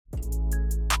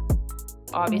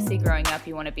Obviously, growing up,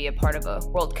 you want to be a part of a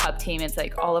World Cup team. It's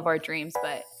like all of our dreams,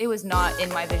 but it was not in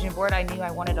my vision board. I knew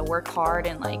I wanted to work hard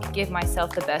and like give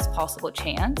myself the best possible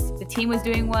chance. The team was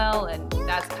doing well, and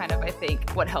that's kind of, I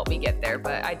think, what helped me get there,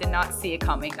 but I did not see it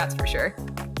coming, that's for sure.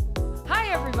 Hi,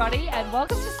 everybody, and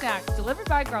welcome to Snacks, delivered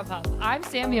by Grubhub. I'm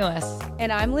Sam Mewis.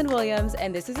 And I'm Lynn Williams,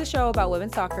 and this is a show about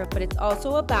women's soccer, but it's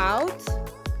also about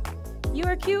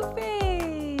your cute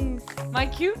face. My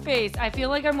cute face. I feel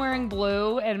like I'm wearing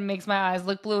blue and it makes my eyes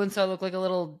look blue, and so I look like a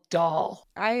little doll.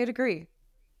 I'd agree.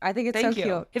 I think it's so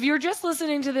cute. If you're just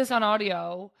listening to this on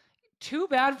audio, too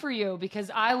bad for you,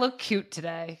 because I look cute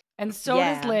today. And so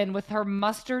does Lynn with her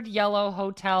mustard yellow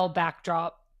hotel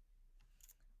backdrop.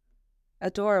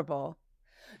 Adorable.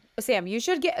 Sam, you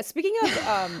should get, speaking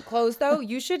of clothes though,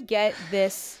 you should get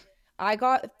this. I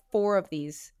got 4 of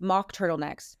these mock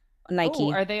turtlenecks. Nike.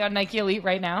 Oh, are they on Nike Elite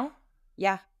right now?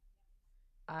 Yeah.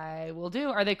 I will do.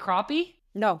 Are they croppy?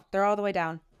 No, they're all the way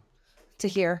down to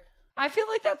here. I feel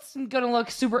like that's going to look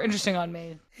super interesting on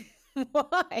me.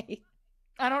 Why?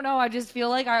 I don't know. I just feel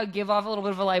like I give off a little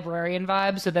bit of a librarian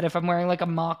vibe, so that if I'm wearing like a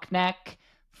mock neck,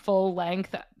 full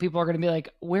length, people are going to be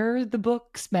like, where are the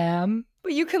books, ma'am?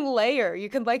 But you can layer. You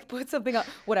can like put something on.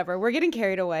 Whatever. We're getting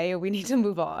carried away. We need to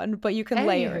move on. But you can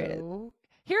layer it.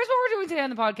 Here's what we're doing today on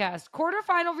the podcast.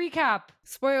 Quarterfinal recap.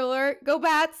 Spoiler alert. Go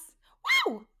Bats.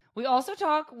 Woo! We also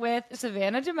talk with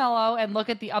Savannah DeMelo and look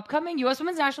at the upcoming U.S.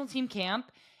 Women's National Team camp.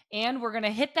 And we're going to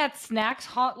hit that snacks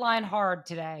hotline hard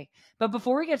today. But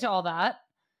before we get to all that,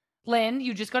 Lynn,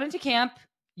 you just got into camp.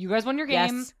 You guys won your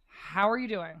game. Yes. How are you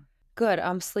doing? Good.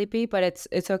 I'm sleepy, but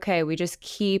it's okay. We just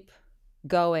keep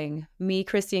going. Me,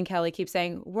 Christy, and Kelly keep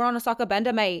saying, we're on a soccer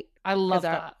bender, mate. I love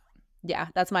that. Yeah,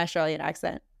 that's my Australian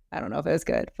accent. I don't know if it was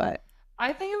good, but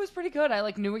I think it was pretty good. I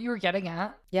knew what you were getting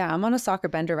at. Yeah, I'm on a soccer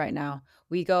bender right now.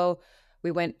 We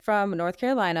went from North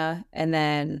Carolina, and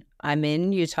then I'm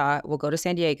in Utah. We'll go to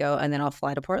San Diego, and then I'll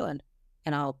fly to Portland,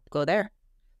 and I'll go there.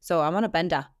 So I'm on a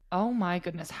bender. Oh my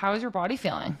goodness. How is your body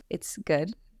feeling? It's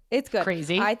good. It's good.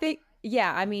 Crazy. I think,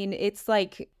 yeah, I mean, it's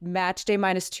like match day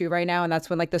 -2 right now, and that's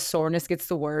when like the soreness gets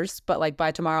the worst. But like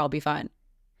by tomorrow, I'll be fine.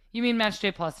 You mean match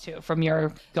day +2 from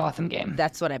your Gotham game?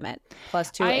 That's what I meant.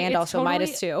 +2 and also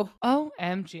 -2.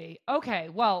 OMG. Okay,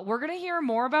 well, we're going to hear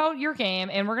more about your game,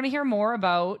 and we're going to hear more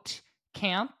about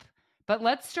camp. But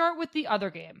let's start with the other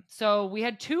game. So we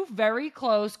had 2 very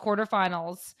close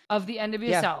quarterfinals of the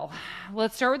NWSL. Yeah.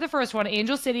 Let's start with the first one,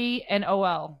 Angel City and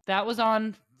OL. That was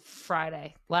on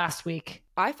Friday, last week.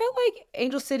 I felt like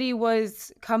Angel City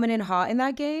was coming in hot in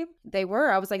that game. They were.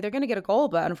 I was like, they're going to get a goal,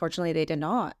 but unfortunately they did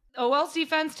not. OL's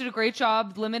defense did a great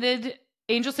job, limited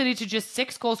Angel City to just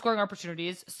 6 goal-scoring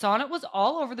opportunities. Sonnet was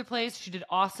all over the place. She did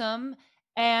awesome.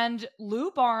 And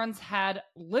Lou Barnes had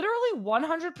literally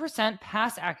 100%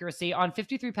 pass accuracy on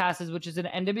 53 passes, which is an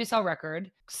NWSL record.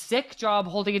 Sick job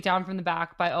holding it down from the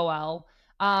back by OL.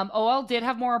 OL did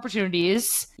have more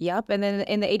opportunities. Yep. And then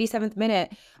in the 87th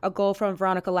minute, a goal from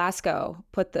Veronica Lasco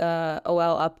put the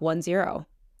OL up 1-0.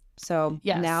 So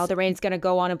now the Rain's going to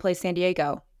go on and play San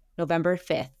Diego November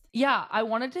 5th. Yeah, I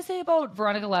wanted to say about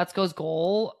Veronica Lasco's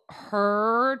goal,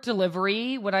 her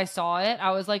delivery, when I saw it,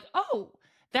 I was like, oh,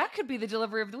 that could be the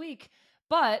delivery of the week.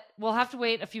 But we'll have to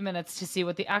wait a few minutes to see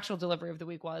what the actual delivery of the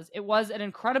week was. It was an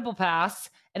incredible pass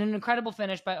and an incredible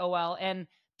finish by OL. And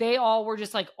they all were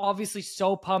just like obviously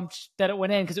so pumped that it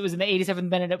went in because it was in the 87th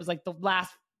minute. It was like the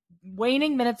last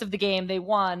waning minutes of the game. They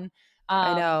won.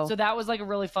 I know. So that was like a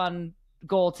really fun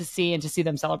goal to see, and to see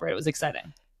them celebrate. It was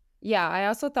exciting. Yeah, I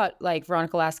also thought like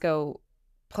Veronica Lasco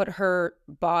put her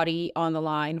body on the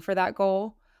line for that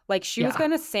goal. Like she was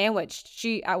kind of sandwiched.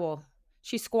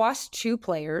 She squashed 2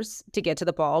 players to get to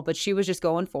the ball, but she was just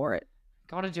going for it.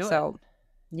 Got to do it. So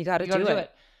you got to do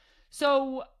it.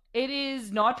 So it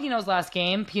is not Pinoe's last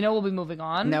game. Pinoe will be moving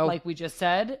on, like we just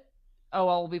said.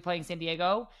 OL will be playing San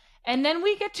Diego. And then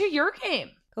we get to your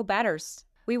game. Go Batters.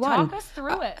 We won. Talk us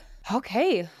through it.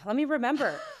 Okay, let me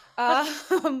remember. I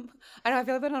know I feel like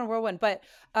I've been on a whirlwind, but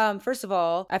first of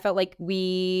all, I felt like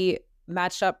we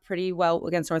matched up pretty well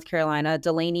against North Carolina.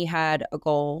 Delaney had a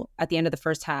goal at the end of the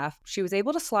first half. She was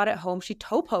able to slot it home. She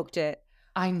toe poked it.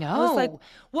 I know.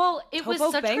 It was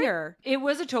such a banger. It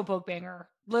was a toe poke banger.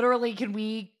 Literally, can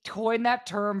we coin that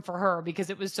term for her because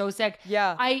it was so sick?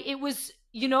 Yeah. It was,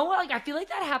 I feel like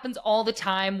that happens all the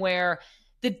time where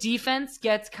the defense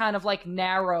gets kind of like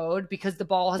narrowed because the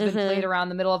ball has been played around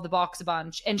the middle of the box a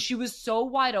bunch. And she was so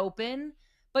wide open,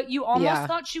 but you almost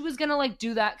thought she was going to like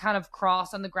do that kind of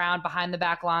cross on the ground behind the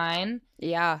back line.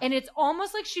 Yeah. And it's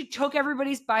almost like she took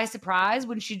everybody by surprise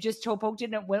when she just toe poked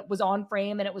it and it was on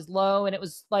frame and it was low and it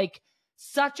was like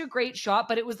such a great shot,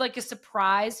 but it was like a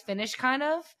surprise finish kind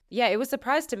of. Yeah, it was a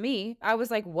surprise to me. I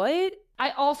was like, what? I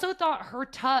also thought her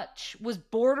touch was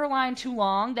borderline too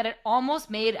long, that it almost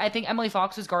made, I think Emily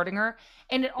Fox was guarding her,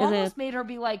 and it almost made her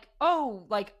be like, oh,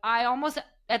 like I almost,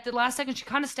 at the last second, she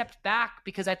kind of stepped back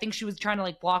because I think she was trying to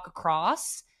like block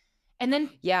across. And then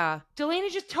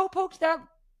Delaney just toe poked that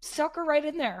sucker right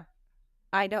in there.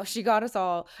 I know. She got us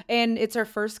all. And it's her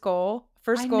first goal.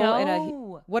 First goal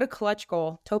and what a clutch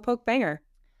goal. Toe poke banger.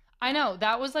 I know.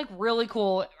 That was like really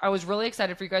cool. I was really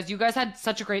excited for you guys. You guys had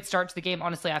such a great start to the game.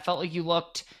 Honestly, I felt like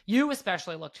you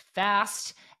especially looked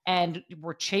fast and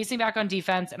were chasing back on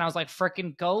defense. And I was like,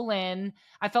 freaking go, Lynn.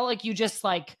 I felt like you just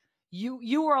like,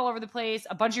 you were all over the place.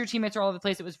 A bunch of your teammates were all over the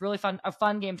place. It was really fun, a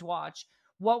fun game to watch.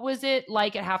 What was it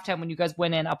like at halftime when you guys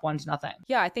went in up 1-0?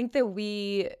 Yeah, I think that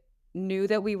we knew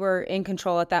that we were in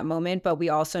control at that moment, but we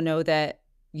also know that,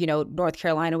 you know, North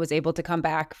Carolina was able to come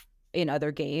back in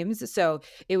other games. So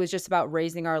it was just about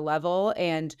raising our level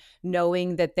and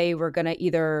knowing that they were going to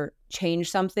either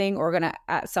change something or going to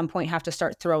at some point have to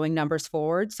start throwing numbers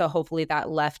forward. So hopefully that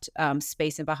left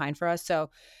space in behind for us. So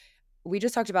we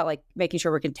just talked about like making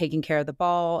sure we're taking care of the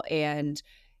ball. And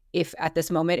if at this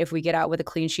moment, if we get out with a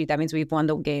clean sheet, that means we've won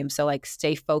the game. So like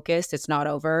stay focused. It's not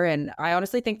over. And I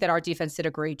honestly think that our defense did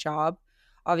a great job.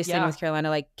 Obviously, North Carolina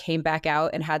like came back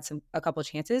out and had a couple of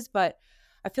chances, but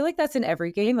I feel like that's in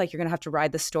every game. Like you're going to have to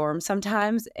ride the storm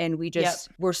sometimes. And we just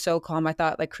were so calm. I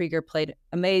thought like Krieger played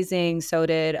amazing. So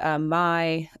did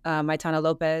Maitana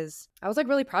Lopez. I was like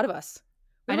really proud of us.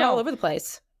 We were all over the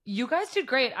place. You guys did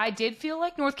great. I did feel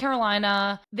like North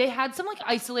Carolina, they had some like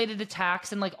isolated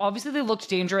attacks and like obviously they looked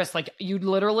dangerous. Like you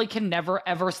literally can never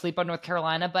ever sleep on North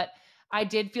Carolina, but I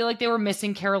did feel like they were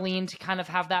missing Caroline to kind of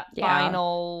have that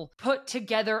final put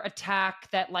together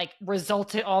attack that like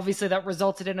resulted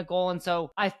in a goal. And so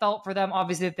I felt for them,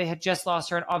 obviously, that they had just lost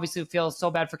her and obviously feel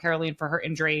so bad for Caroline for her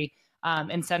injury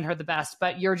and send her the best.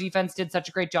 But your defense did such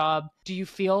a great job. Do you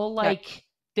feel like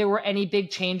there were any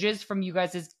big changes from you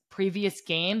guys' previous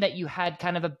game that you had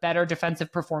kind of a better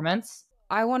defensive performance?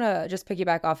 I want to just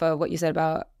piggyback off of what you said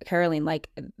about Caroline. Like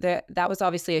that was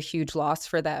obviously a huge loss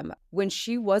for them. When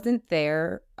she wasn't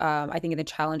there, I think in the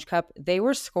Challenge Cup, they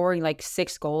were scoring like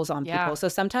 6 goals on people. So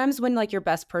sometimes when like your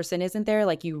best person isn't there,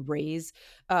 like you raise,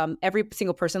 every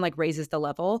single person like raises the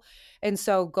level. And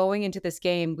so going into this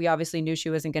game, we obviously knew she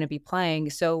wasn't going to be playing.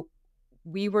 So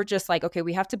we were just like, okay,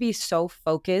 we have to be so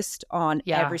focused on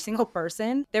every single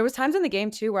person. There was times in the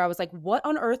game too where I was like, what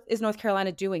on earth is North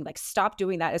Carolina doing? Like, stop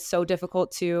doing that. It's so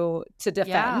difficult to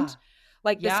defend.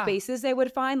 Like the spaces they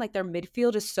would find, like their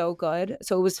midfield is so good.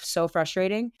 So it was so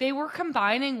frustrating. They were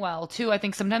combining well too. I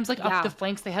think sometimes like up the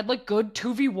flanks, they had like good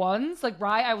 2v1s. Like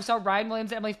I saw Ryan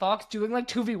Williams and Emily Fox doing like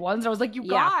 2v1s. I was like, you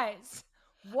guys.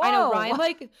 Whoa. I know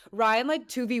Ryan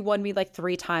 2v1 me like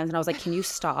 3 times. And I was like, can you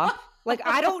stop? Like,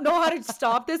 I don't know how to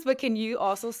stop this, but can you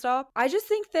also stop? I just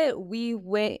think that we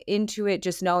went into it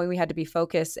just knowing we had to be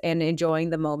focused and enjoying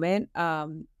the moment.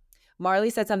 Marley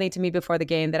said something to me before the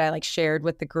game that I like shared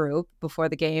with the group before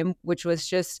the game, which was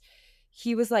just,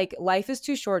 he was like, life is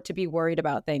too short to be worried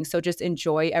about things. So just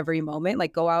enjoy every moment,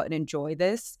 like go out and enjoy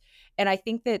this. And I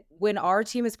think that when our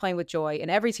team is playing with joy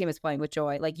and every team is playing with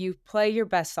joy, like you play your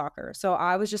best soccer. So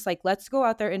I was just like, let's go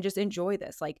out there and just enjoy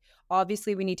this. Like,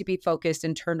 obviously we need to be focused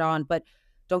and turned on, but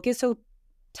don't get so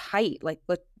tight. Like,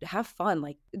 let's have fun.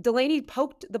 Like Delaney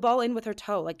poked the ball in with her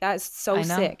toe. Like that is so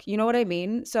sick. You know what I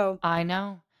mean? So I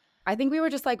know. I think we were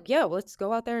just like, yeah, let's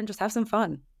go out there and just have some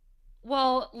fun.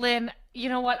 Well, Lynn, you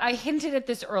know what? I hinted at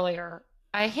this earlier.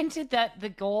 I hinted that the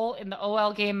goal in the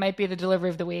OL game might be the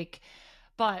delivery of the week,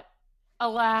 but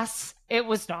alas, it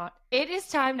was not. It is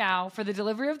time now for the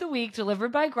delivery of the week,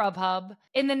 delivered by Grubhub.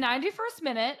 In the 91st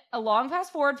minute, a long pass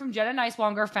forward from Jenna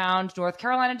Nicewonger found North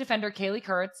Carolina defender Kaylee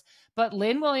Kurtz, but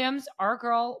Lynn Williams, our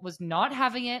girl, was not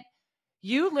having it.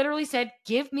 You literally said,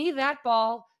 give me that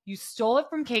ball. You stole it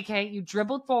from KK. You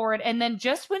dribbled forward. And then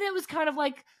just when it was kind of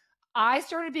like, I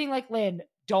started being like, Lynn,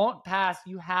 don't pass.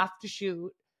 You have to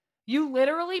shoot. You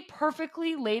literally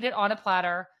perfectly laid it on a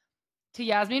platter to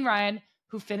Yasmin Ryan,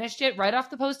 who finished it right off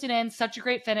the post and in. Such a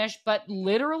great finish, but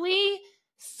literally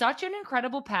such an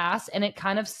incredible pass. And it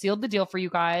kind of sealed the deal for you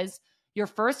guys. Your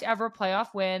first ever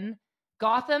playoff win.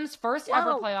 Gotham's first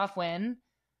ever playoff win.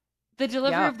 The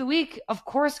delivery of the week, of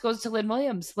course, goes to Lynn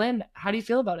Williams. Lynn, how do you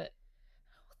feel about it?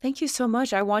 Thank you so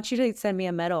much. I want you to send me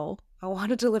a medal. I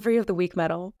want a delivery of the week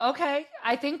medal. Okay.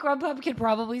 I think Grubhub could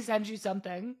probably send you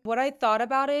something. What I thought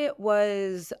about it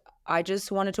was I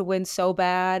just wanted to win so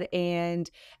bad. And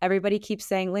everybody keeps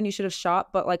saying, Lynn, you should have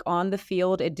shot. But like on the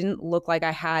field, it didn't look like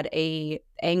I had a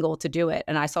angle to do it.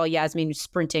 And I saw Yasmin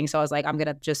sprinting. So I was like, I'm going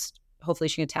to just hopefully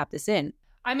she can tap this in.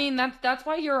 I mean, that's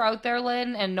why you're out there,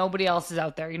 Lynn, and nobody else is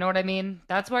out there. You know what I mean?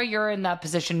 That's why you're in that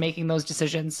position making those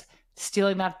decisions.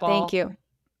 Stealing that ball. Thank you.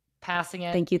 Passing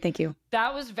it. Thank you. Thank you.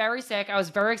 That was very sick. I was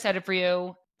very excited for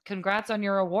you. Congrats on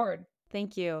your award.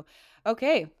 Thank you.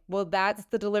 Okay, well, that's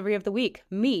the delivery of the week.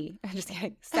 Me. I'm just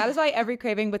kidding. Satisfy every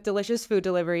craving with delicious food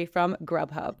delivery from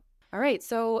Grubhub. All right,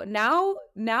 so now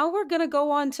we're going to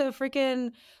go on to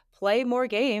freaking play more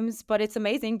games, but it's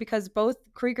amazing because both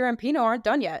Krieger and Pinoe aren't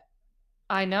done yet.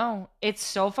 I know. It's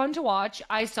so fun to watch.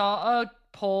 I saw a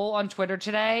poll on Twitter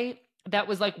today that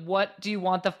was like, what do you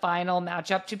want the final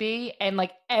matchup to be? And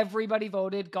like everybody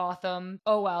voted Gotham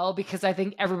OL because I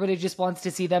think everybody just wants to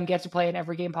see them get to play in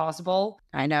every game possible.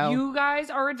 I know. You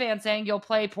guys are advancing. You'll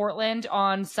play Portland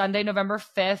on Sunday, November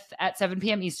 5th at 7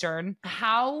 p.m. Eastern.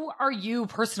 How are you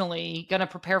personally going to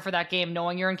prepare for that game,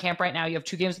 knowing you're in camp right now? You have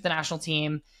 2 games with the national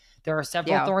team. There are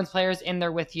several Thorns players in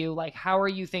there with you. Like, how are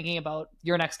you thinking about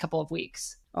your next couple of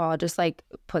weeks? Oh, I'll just like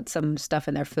put some stuff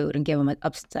in their food and give them an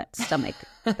upset stomach.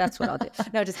 That's what I'll do.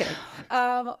 No, just kidding.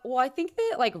 Well, I think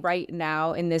that like right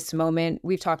now in this moment,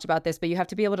 we've talked about this, but you have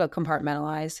to be able to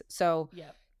compartmentalize. So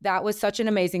that was such an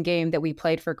amazing game that we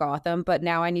played for Gotham, but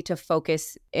now I need to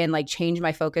focus and like change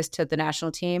my focus to the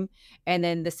national team. And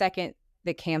then the second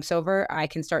the camp's over, I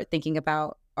can start thinking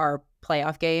about our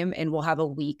playoff game and we'll have a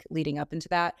week leading up into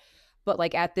that. But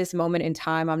like at this moment in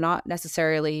time, I'm not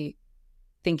necessarily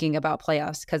thinking about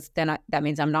playoffs because then that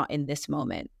means I'm not in this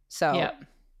moment. So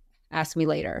ask me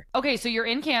later. Okay, so you're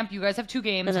in camp. You guys have 2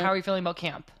 games. How are you feeling about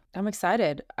camp? I'm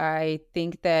excited. I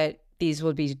think that these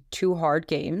will be 2 hard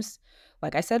games.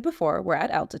 Like I said before, we're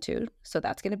at altitude. So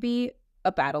that's going to be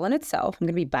a battle in itself. I'm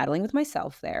going to be battling with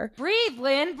myself there. Breathe,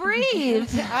 Lynn, breathe.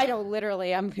 I know,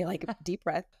 literally. I'm feeling like a deep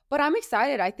breath. But I'm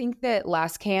excited. I think that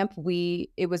last camp,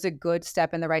 it was a good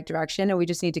step in the right direction, and we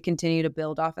just need to continue to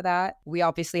build off of that. We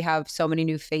obviously have so many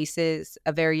new faces,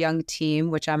 a very young team,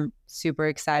 which I'm super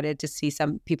excited to see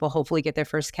some people hopefully get their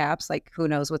first caps. Like, who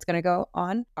knows what's going to go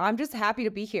on. I'm just happy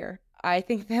to be here. I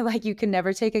think that like you can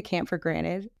never take a camp for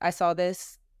granted. I saw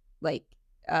this like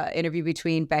interview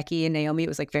between Becky and Naomi. It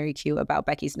was like very cute about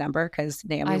Becky's number because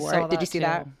Naomi wore it. Did you see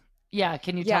that? Yeah.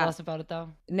 Can you tell us about it though?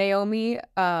 Naomi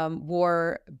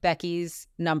wore Becky's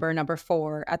number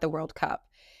 4 at the World Cup.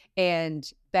 And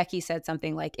Becky said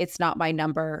something like, "It's not my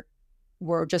number.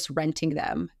 We're just renting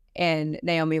them." And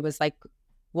Naomi was like,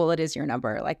 "Well, it is your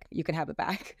number. Like you can have it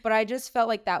back." But I just felt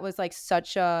like that was like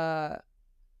such a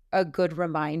good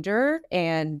reminder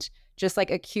and just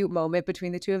like a cute moment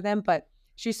between the two of them. But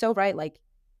she's so right. Like,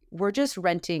 we're just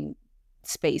renting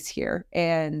space here,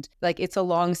 and like it's a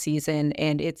long season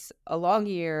and it's a long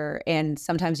year, and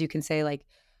sometimes you can say like,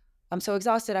 I'm so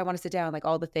exhausted, I want to sit down, like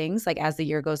all the things like as the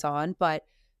year goes on. But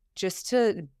just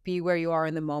to be where you are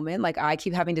in the moment, like I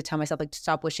keep having to tell myself like,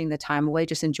 stop wishing the time away,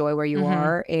 just enjoy where you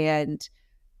are. And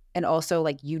also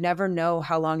like you never know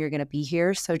how long you're going to be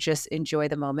here, so just enjoy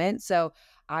the moment. So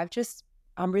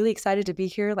I'm really excited to be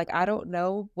here. Like, I don't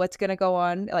know what's going to go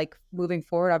on, like, moving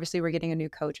forward. Obviously, we're getting a new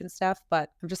coach and stuff,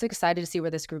 but I'm just excited to see where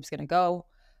this group's going to go,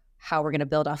 how we're going to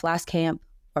build off last camp,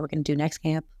 what we're going to do next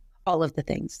camp, all of the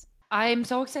things. I'm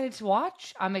so excited to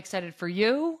watch. I'm excited for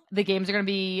you. The games are going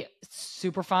to be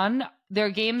super fun. Their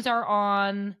games are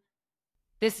on,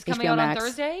 this is coming HBO out Max. on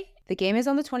Thursday? The game is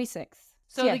on the 26th.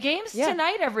 So the game's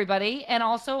tonight, everybody, and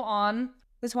also on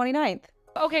the 29th.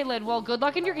 Okay, Lynn, well, good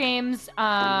luck in your games.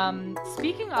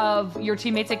 Speaking of your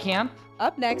teammates at camp.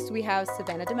 Up next, we have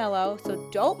Savannah DeMelo, so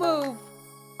don't move.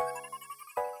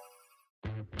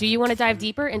 Do you want to dive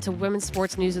deeper into women's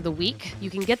sports news of the week? You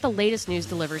can get the latest news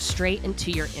delivered straight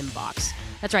into your inbox.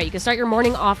 That's right, you can start your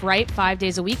morning off right 5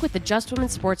 days a week with the Just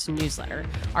Women's Sports newsletter,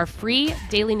 our free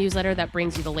daily newsletter that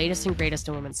brings you the latest and greatest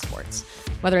in women's sports.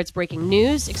 Whether it's breaking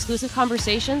news, exclusive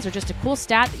conversations, or just a cool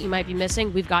stat that you might be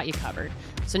missing, we've got you covered.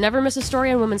 So never miss a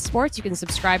story on women's sports. You can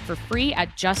subscribe for free at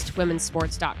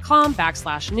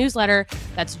justwomensports.com/newsletter.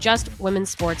 That's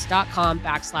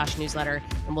justwomensports.com/newsletter.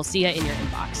 And we'll see you in your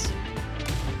inbox.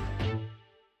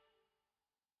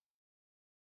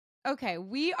 Okay,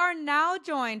 we are now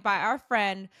joined by our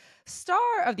friend,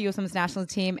 star of the USWNT national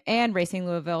team and Racing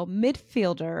Louisville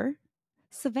midfielder,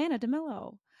 Savannah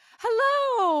DeMelo.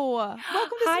 Hello! Welcome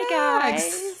to Hi, Snacks.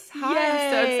 guys. Hi,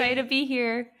 I'm so excited to be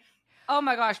here. Oh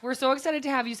my gosh, we're so excited to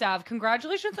have you, Sav.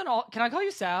 Congratulations on all. Can I call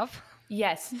you Sav?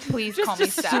 Yes, please Just call me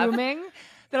Sav. assuming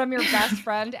that I'm your best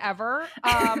friend ever.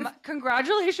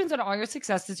 Congratulations on all your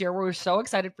success this year. We're so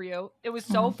excited for you. It was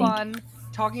so fun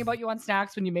talking about you on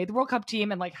Snacks when you made the World Cup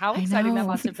team and like how exciting that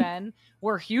must have been.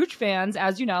 We're huge fans,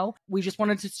 as you know. We just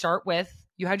wanted to start with,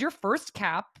 you had your first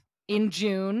cap in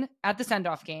June at the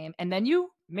send-off game, and then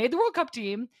you made the World Cup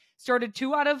team, started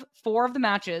 2 out of 4 of the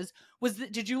matches.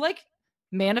 Did you like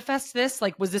manifest this?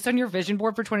 Like, was this on your vision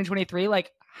board for 2023?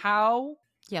 Like, how?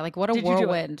 Yeah, like what a Did you do it?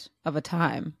 whirlwind of a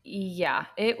time. Yeah,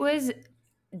 it was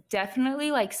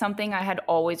definitely like something I had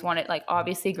always wanted. Like,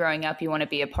 obviously, growing up, you want to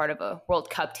be a part of a World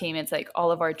Cup team. It's like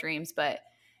all of our dreams. But,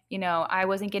 I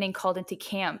wasn't getting called into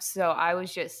camps. So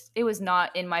it was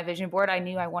not in my vision board. I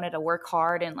knew I wanted to work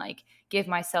hard and like give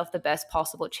myself the best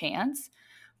possible chance.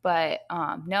 But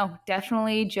no,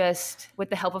 definitely just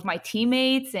with the help of my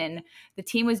teammates, and the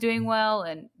team was doing well.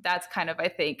 And that's kind of, I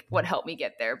think, what helped me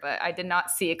get there. But I did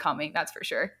not see it coming. That's for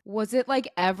sure. Was it like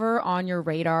ever on your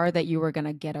radar that you were going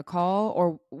to get a call,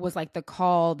 or was like the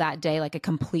call that day like a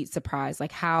complete surprise?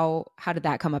 Like how did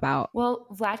that come about? Well,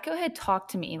 Vlatko had talked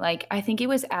to me. Like, I think it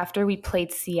was after we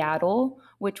played Seattle,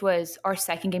 which was our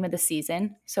second game of the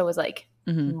season. So it was like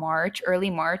March,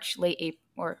 early March,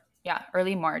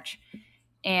 early March.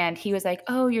 And he was like,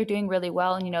 oh, you're doing really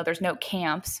well. And, there's no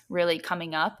camps really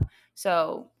coming up.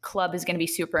 So club is going to be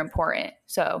super important.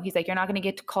 So he's like, you're not going to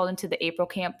get called into the April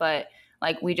camp, but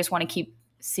like, we just want to keep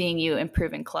seeing you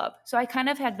improve in club. So I kind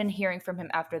of had been hearing from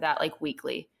him after that, like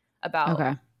weekly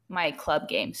about my club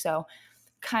game. So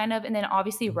kind of, and then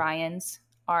obviously Ryan's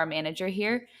our manager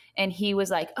here. And he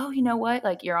was like, oh, you know what?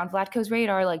 Like, you're on Vlatko's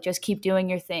radar. Like, just keep doing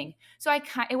your thing. So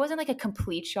it wasn't like a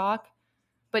complete shock.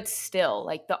 But still,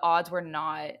 like, the odds were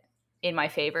not in my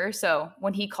favor. So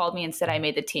when he called me and said I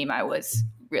made the team, I was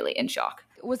really in shock.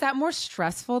 Was that more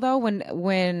stressful though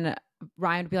when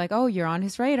Ryan would be like, oh, you're on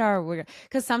his radar?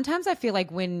 Because sometimes I feel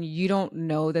like when you don't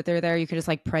know that they're there, you could just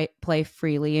like play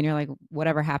freely and you're like,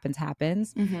 whatever happens,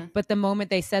 happens. Mm-hmm. But the moment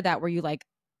they said that, were you like,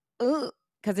 ugh?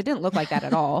 Because it didn't look like that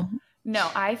at all.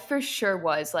 No, I for sure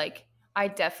was like, I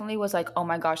definitely was like, oh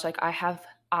my gosh, like I have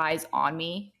eyes on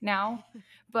me now.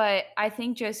 But I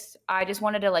think I just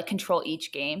wanted to like control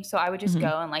each game. So I would just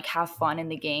go and like have fun in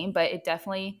the game. But it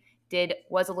definitely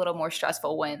was a little more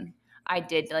stressful when I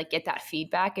did like get that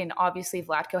feedback. And obviously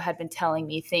Vlatko had been telling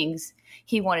me things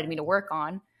he wanted me to work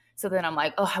on. So then I'm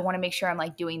like, oh, I want to make sure I'm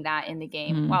like doing that in the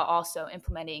game while also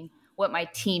implementing what my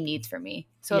team needs from me.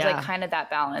 So it's like kind of that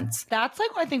balance. That's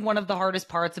like, I think one of the hardest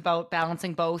parts about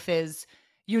balancing both is,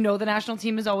 the national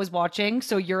team is always watching.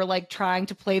 So you're like trying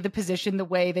to play the position the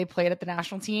way they played at the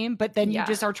national team, but then you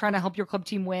just are trying to help your club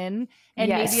team win. And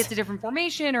maybe it's a different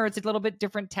formation or it's a little bit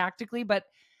different tactically, but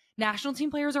national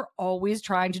team players are always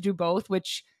trying to do both,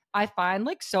 which I find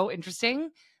like so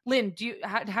interesting. Lynn,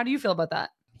 how do you feel about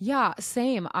that? Yeah,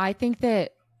 same. I think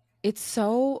that it's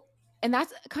so, and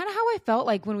that's kind of how I felt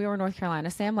like when we were in North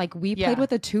Carolina, Sam. Like we played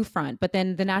with a 2 front, but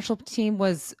then the national team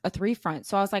was a 3 front.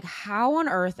 So I was like, how on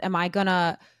earth am I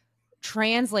gonna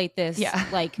translate this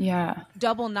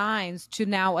double 9s to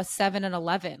now a 7 and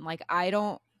 11? Like I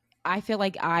feel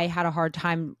like I had a hard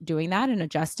time doing that and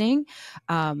adjusting.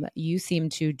 You seem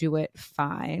to do it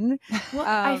fine. Well,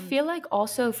 I feel like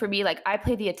also for me, like I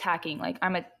play the attacking, like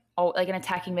I'm an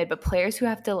attacking mid, but players who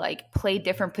have to like play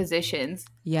different positions.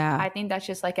 Yeah. I think that's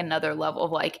just like another level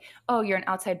of like, oh, you're an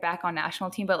outside back on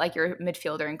national team, but like you're a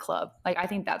midfielder in club. Like, I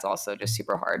think that's also just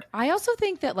super hard. I also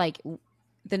think that like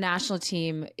the national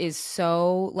team is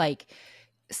so like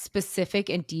specific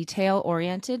and detail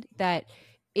oriented that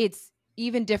it's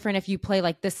even different if you play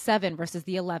like the 7 versus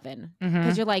the 11,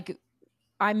 because you're like,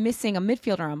 I'm missing a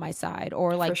midfielder on my side,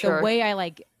 or like the way I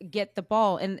like get the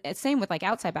ball. And same with like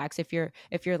outside backs, if you're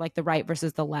like the right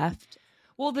versus the left.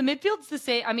 Well, the midfield's the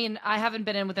same. I mean, I haven't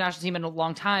been in with the national team in a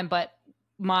long time, but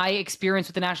my experience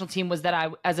with the national team was that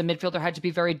I, as a midfielder, had to be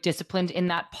very disciplined in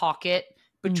that pocket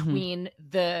between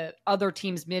the other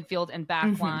team's midfield and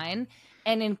back line.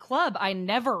 And in club, I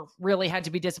never really had to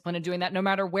be disciplined in doing that. No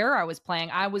matter where I was playing,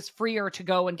 I was freer to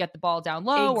go and get the ball down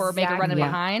low or make a run in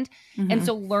behind. And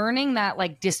so learning that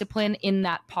like discipline in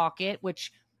that pocket,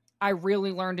 which I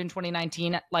really learned in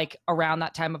 2019, like around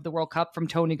that time of the World Cup from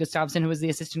Tony Gustafsson, who was the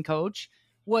assistant coach,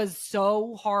 was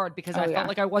so hard because I felt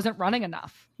like I wasn't running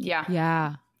enough.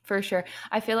 Yeah, for sure.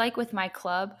 I feel like with my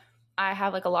club, I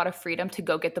have like a lot of freedom to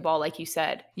go get the ball, like you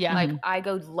said. Yeah. Like I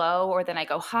go low, or then I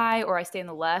go high, or I stay on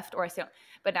the left, or I stay on,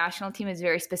 but national team is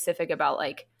very specific about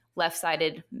like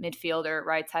left-sided midfielder,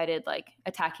 right-sided, like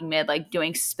attacking mid, like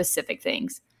doing specific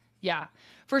things. Yeah,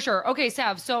 for sure. Okay,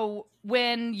 Sav, so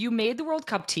when you made the World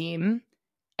Cup team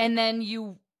and then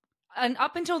and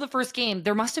up until the first game,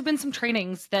 there must have been some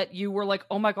trainings that you were like,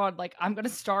 oh my God, like I'm going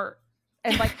to start.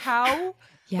 And like how...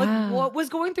 Like, what was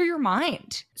going through your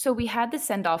mind? So we had the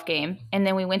send-off game, and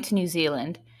then we went to New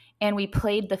Zealand, and we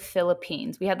played the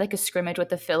Philippines. We had like a scrimmage with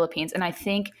the Philippines, and I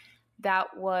think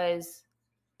that was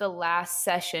the last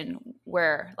session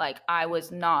where like I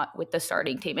was not with the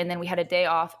starting team. And then we had a day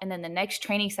off. And then the next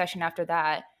training session after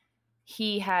that,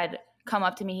 he had come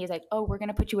up to me. He's like, oh, we're going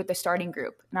to put you with the starting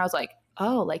group. And I was like,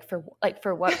 oh,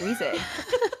 for what reason?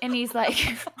 And he's like,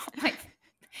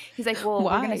 well,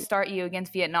 we're going to start you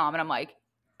against Vietnam. And I'm like,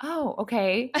 oh,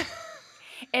 okay.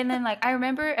 And then like, I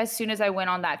remember as soon as I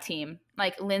went on that team,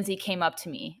 like Lindsay came up to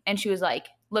me and she was like,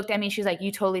 looked at me. She was like,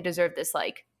 you totally deserve this.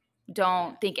 Like,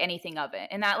 don't think anything of it.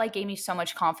 And that like gave me so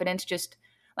much confidence. Just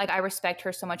like, I respect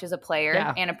her so much as a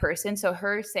player and a person. So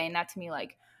her saying that to me,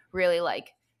 like really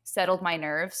like settled my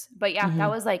nerves. But yeah, that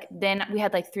was like, then we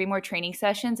had like 3 more training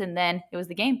sessions and then it was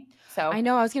the game. So I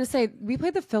know, I was going to say, we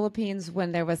played the Philippines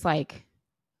when there was like,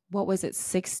 what was it,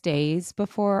 6 days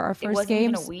before our first game? It wasn't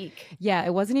even a week. Yeah,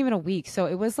 it wasn't even a week. So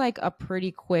it was like a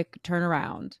pretty quick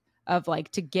turnaround of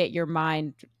like to get your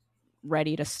mind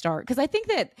ready to start. Because I think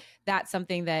that that's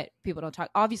something that people don't talk.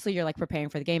 Obviously, you're like preparing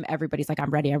for the game. Everybody's like, I'm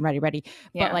ready.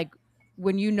 Yeah. But like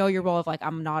when you know your role of like,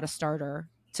 I'm not a starter,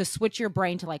 to switch your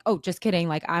brain to like, oh, just kidding.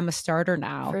 Like I'm a starter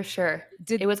now. For sure.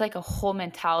 It was like a whole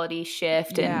mentality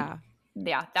shift. And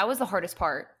yeah, that was the hardest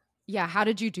part. Yeah. How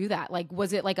did you do that? Like,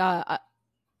 was it like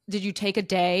did you take a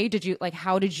day?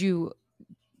 How did you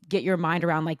get your mind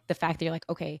around like the fact that you're like,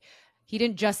 okay, he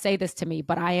didn't just say this to me,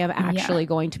 but I am actually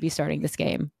going to be starting this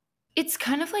game? It's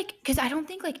kind of like, because I don't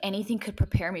think like anything could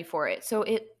prepare me for it. So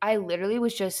I literally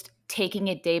was just taking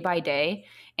it day by day.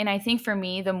 And I think for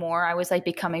me, the more I was like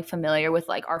becoming familiar with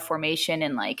like our formation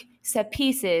and like set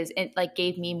pieces, it like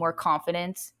gave me more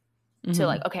confidence to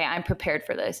like, okay, I'm prepared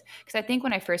for this. Because I think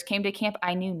when I first came to camp,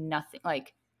 I knew nothing.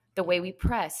 Like the way we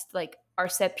pressed, like our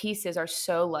set pieces are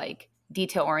so like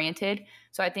detail oriented.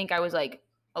 So I think I was like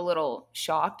a little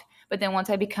shocked. But then once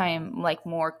I became like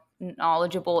more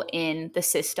knowledgeable in the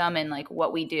system and like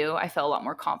what we do, I felt a lot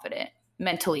more confident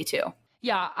mentally too.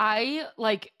 Yeah, I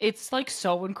like, it's like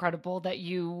so incredible that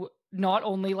you not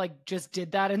only like just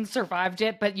did that and survived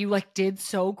it, but you like did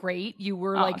so great. You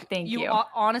were like, thank you.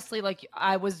 Honestly, like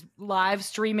I was live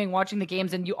streaming, watching the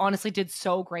games, and you honestly did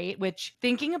so great, which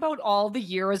thinking about all the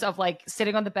years of like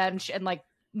sitting on the bench and like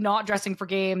not dressing for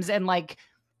games and like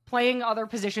playing other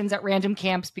positions at random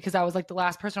camps because I was like the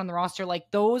last person on the roster,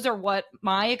 like those are what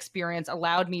my experience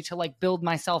allowed me to like build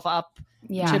myself up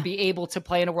to be able to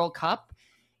play in a World Cup.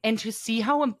 And to see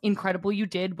how incredible you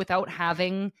did without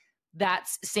having that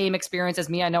same experience as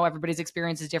me. I know everybody's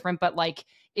experience is different, but like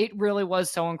it really was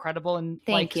so incredible and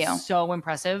Thank you. So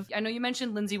impressive. I know you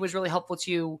mentioned Lindsay was really helpful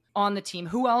to you on the team.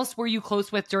 Who else were you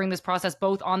close with during this process,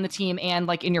 both on the team and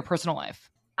like in your personal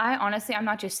life? I honestly, I'm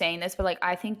not just saying this, but like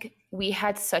I think we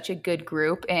had such a good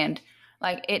group and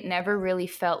like it never really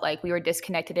felt like we were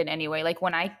disconnected in any way. Like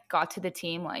when I got to the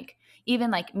team, like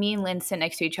even like me and Lynn sit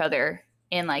next to each other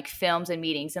in like films and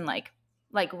meetings and like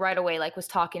right away like was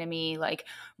talking to me, like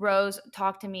Rose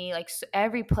talked to me, like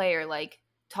every player like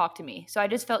talked to me. So I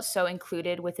just felt so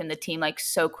included within the team like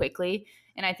so quickly.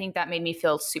 And I think that made me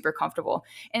feel super comfortable.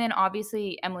 And then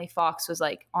obviously Emily Fox was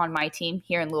like on my team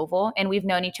here in Louisville and we've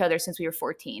known each other since we were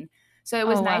 14. So it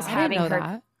was nice having her.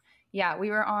 That. Yeah, we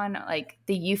were on like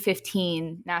the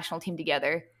U15 national team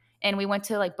together and we went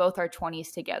to like both our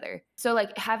 20s together. So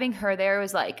like having her there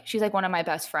was like, she's like one of my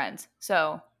best friends.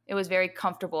 So it was very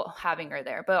comfortable having her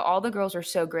there. But all the girls were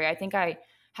so great. I think I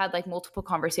had like multiple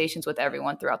conversations with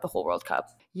everyone throughout the whole World Cup.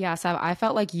 Yeah, so I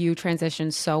felt like you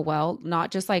transitioned so well,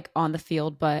 not just like on the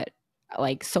field, but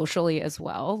like socially as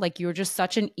well. Like you were just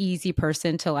such an easy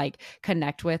person to like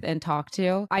connect with and talk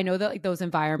to. I know that like those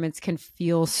environments can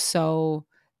feel so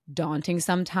daunting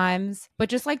sometimes, but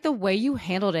just like the way you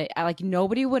handled it, like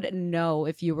nobody would know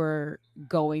if you were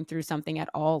going through something at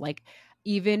all. Like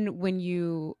even when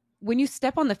you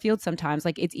step on the field sometimes,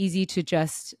 like it's easy to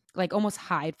just like almost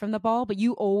hide from the ball, but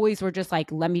you always were just like,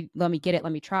 let me get it,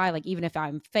 let me try. Like even if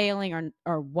I'm failing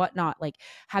or whatnot, like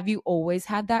have you always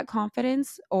had that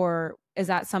confidence or is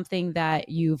that something that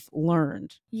you've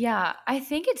learned? Yeah, I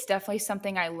think it's definitely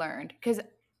something I learned because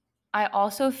I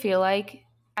also feel like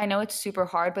I know it's super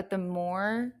hard, but the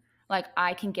more like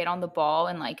I can get on the ball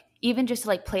and like even just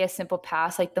like play a simple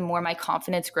pass, like the more my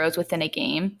confidence grows within a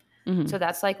game. Mm-hmm. So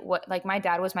that's like what, like my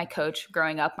dad was my coach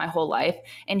growing up my whole life.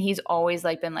 And he's always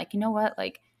like been like, you know what,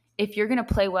 like if you're going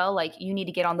to play well, like you need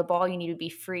to get on the ball, you need to be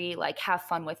free, like have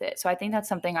fun with it. So I think that's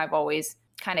something I've always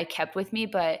kind of kept with me,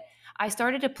 but I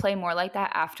started to play more like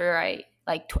that after I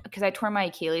because I tore my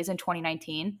Achilles in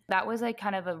 2019. That was like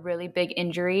kind of a really big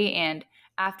injury. And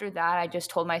after that, I just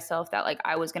told myself that like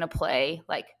I was going to play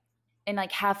like and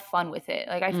like have fun with it.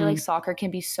 Like I feel like soccer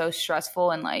can be so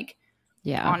stressful and like,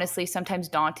 honestly, sometimes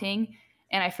daunting.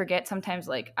 And I forget sometimes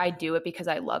like I do it because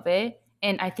I love it.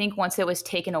 And I think once it was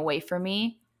taken away from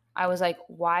me, I was like,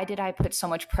 why did I put so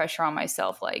much pressure on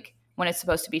myself, like, when it's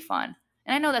supposed to be fun?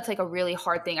 And I know that's like a really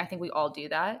hard thing. I think we all do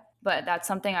that, but that's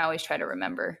something I always try to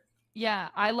remember. Yeah,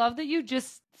 I love that you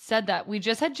just said that. We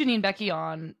just had Janine Becky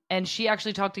on, and she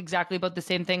actually talked exactly about the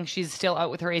same thing. She's still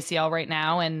out with her ACL right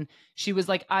now, and she was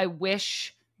like, I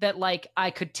wish that like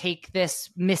I could take this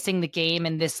missing the game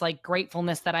and this like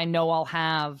gratefulness that I know I'll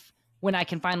have when I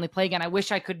can finally play again. I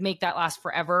wish I could make that last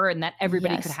forever and that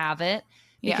everybody could have it,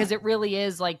 because it really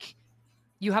is like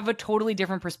you have a totally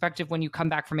different perspective when you come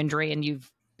back from injury and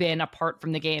you've been apart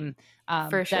from the game.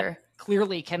 For sure. That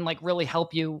clearly can like really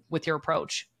help you with your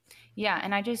approach. Yeah,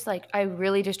 and I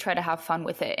really just try to have fun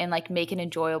with it and like make it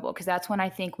enjoyable, because that's when I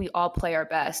think we all play our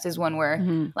best, is when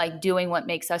we're like doing what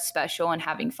makes us special and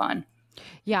having fun.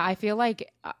 Yeah, I feel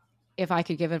like if I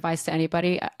could give advice to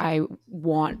anybody, I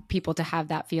want people to have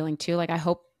that feeling too. Like, I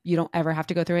hope you don't ever have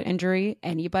to go through an injury,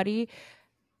 anybody.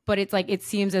 But it's like, it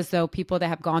seems as though people that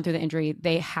have gone through the injury,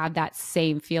 they have that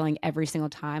same feeling every single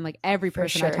time. Like every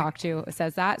person I talk to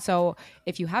says that. So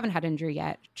if you haven't had injury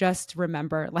yet, just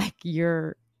remember, like,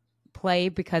 you're play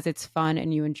because it's fun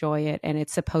and you enjoy it, and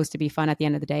it's supposed to be fun. At the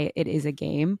end of the day, it is a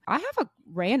game. I have a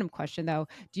random question though.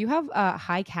 Do you have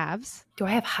high calves? Do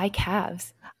I have high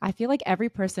calves? I feel like every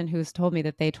person who's told me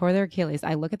that they tore their Achilles,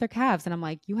 I look at their calves and I'm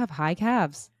like, you have high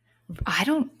calves. I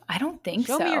don't think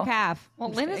so. Show me your calf. Well,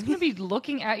 Lynn is going to be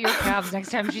looking at your calves next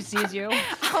time she sees you.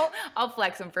 I'll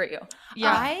flex them for you.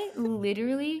 Yeah.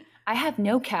 I have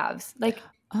no calves. Like,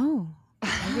 oh,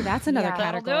 maybe that's another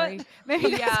category.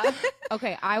 Maybe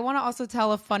Okay, I want to also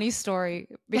tell a funny story,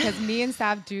 because me and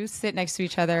Sav do sit next to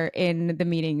each other in the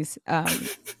meetings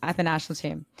at the national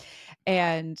team.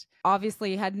 And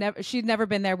obviously she'd never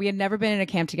been there. We had never been in a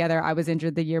camp together. I was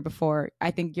injured the year before.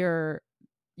 I think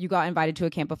you got invited to a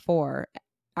camp before.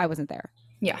 I wasn't there.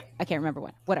 Yeah. I can't remember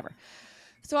when. Whatever.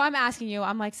 So I'm asking you,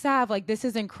 I'm like, Sav, like, this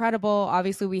is incredible.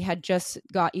 Obviously, we had just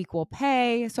got equal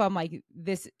pay. So I'm like,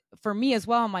 this, for me as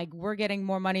well, I'm like, we're getting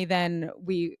more money than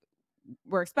we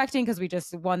were expecting because we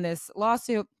just won this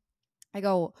lawsuit. I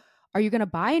go, are you going to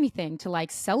buy anything to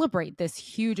like celebrate this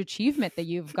huge achievement that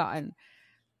you've gotten?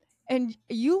 And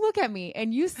you look at me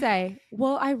and you say,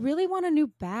 well, I really want a new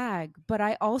bag, but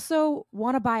I also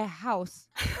want to buy a house.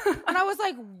 And I was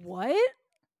like, what?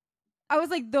 I was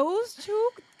like, those two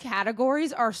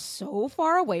categories are so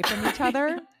far away from each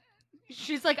other.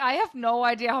 She's like, I have no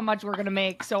idea how much we're going to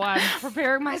make, so I'm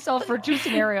preparing myself for two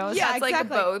scenarios. Yeah, it's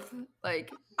exactly. Like both.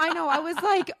 Like, I know. I was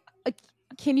like,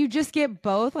 can you just get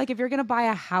both? Like, if you're going to buy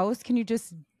a house, can you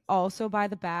just also buy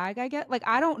the bag? I get, like,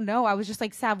 I don't know. I was just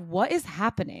like, Sav, what is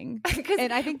happening?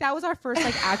 And I think that was our first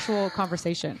like actual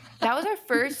conversation. That was our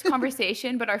first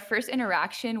conversation, but our first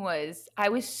interaction was, I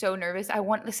was so nervous.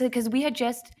 Because we had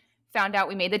just found out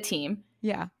we made the team.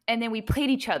 Yeah. And then we played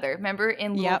each other, remember,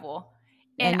 in Louisville.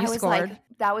 And I was scored. like,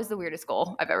 that was the weirdest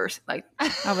goal I've ever, like.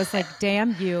 I was like,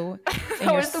 damn you and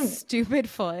your stupid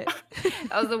foot.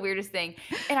 That was the weirdest thing.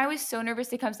 And I was so nervous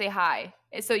to come say hi.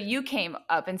 And so you came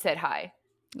up and said hi.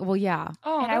 Well, yeah.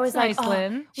 Oh, and I was nice, like,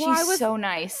 Lynn. She's so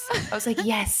nice. I was like,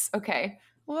 yes, okay.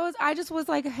 Well, I just was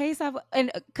like, hey, Sav,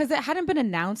 and because it hadn't been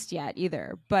announced yet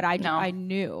either, but I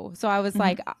knew. So I was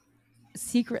like,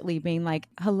 secretly being like,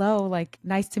 hello, like,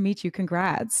 nice to meet you,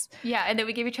 congrats. Yeah, and then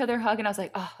we gave each other a hug, and I was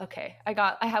like, oh, okay,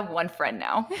 I have one friend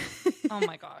now. Oh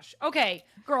my gosh. Okay,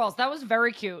 girls, that was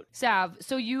very cute. Sav,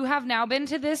 so you have now been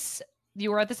to this,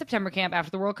 you were at the September camp after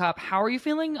the World Cup. How are you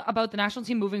feeling about the national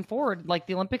team moving forward? Like,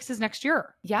 the Olympics is next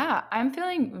year. Yeah, I'm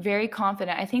feeling very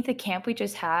confident. I think the camp we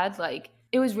just had, like,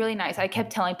 it was really nice. I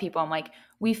kept telling people, I'm like,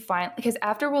 we finally, because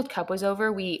after World Cup was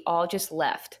over, we all just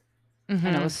left. Mm-hmm.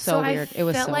 And it was so weird. It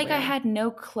was felt so like weird. I had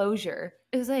no closure.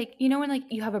 It was like, you know, when like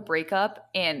you have a breakup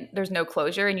and there's no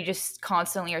closure and you just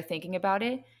constantly are thinking about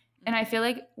it. And I feel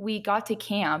like we got to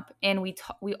camp and we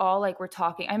all like were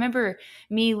talking. I remember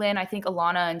me, Lynn, I think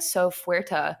Alana and Soph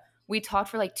Fuerta, we talked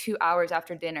for like 2 hours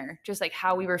after dinner, just like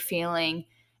how we were feeling.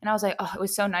 And I was like, oh, it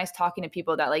was so nice talking to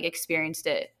people that like experienced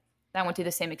it, that went through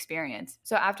the same experience.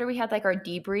 So after we had like our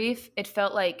debrief, it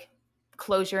felt like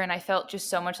closure, and I felt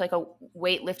just so much like a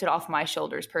weight lifted off my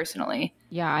shoulders personally.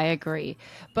 Yeah, I agree.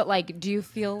 But like, do you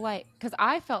feel like, because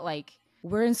I felt like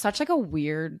we're in such like a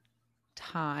weird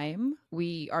time.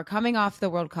 We are coming off the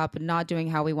World Cup and not doing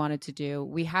how we wanted to do.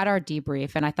 We had our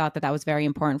debrief, and I thought that was very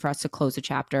important for us to close a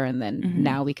chapter, and then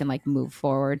now we can like move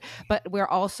forward. But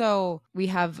we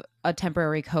have a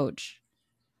temporary coach.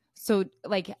 So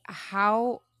like,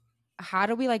 how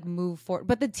do we like move forward?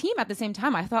 But the team at the same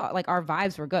time, I thought like our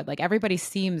vibes were good. Like, everybody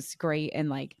seems great and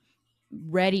like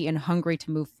ready and hungry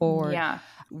to move forward. Yeah.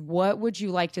 What would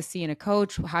you like to see in a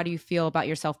coach? How do you feel about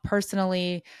yourself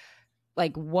personally?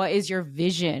 like, what is your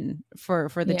vision for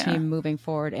the team moving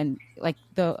forward? And like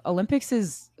the Olympics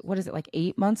is, what is it, like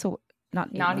 8 months? Not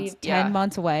 8 months, even 10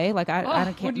 months away. Like I don't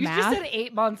When can't you math. just said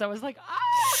 8 months, I was like,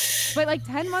 But like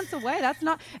 10 months away, that's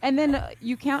not. And then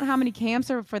you count how many camps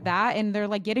are for that, and they're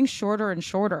like getting shorter and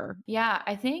shorter. Yeah,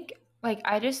 I think like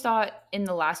I just thought in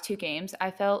the last 2 games,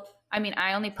 I mean,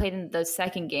 I only played in the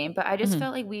second game, but I just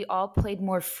felt like we all played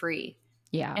more free.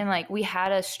 Yeah. And like we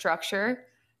had a structure,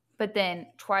 but then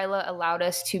Twyla allowed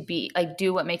us to be like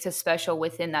do what makes us special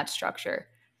within that structure.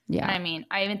 Yeah. And I mean,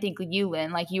 I even think you,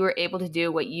 Lynn, like you were able to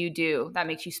do what you do that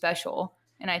makes you special.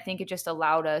 And I think it just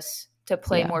allowed us to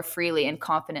play more freely and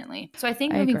confidently. So I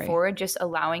think moving forward, just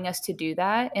allowing us to do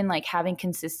that and like having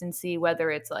consistency,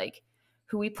 whether it's like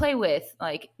who we play with,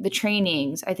 like the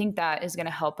trainings, I think that is going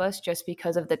to help us just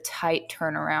because of the tight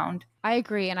turnaround. I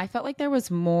agree. And I felt like there was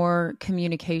more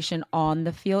communication on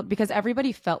the field because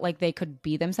everybody felt like they could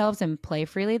be themselves and play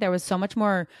freely. There was so much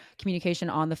more communication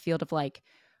on the field of like,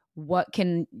 what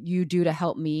can you do to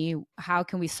help me? How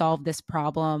can we solve this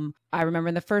problem? I remember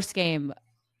in the first game,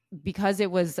 because it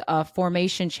was a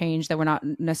formation change that we're not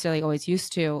necessarily always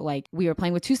used to, like we were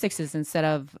playing with 2 6s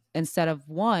instead of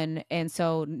one. And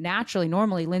so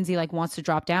normally Lindsay like wants to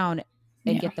drop down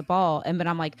and get the ball. But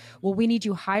I'm like, well, we need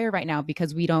you higher right now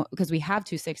because we have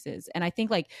 2 6s. And I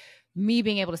think like me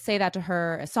being able to say that to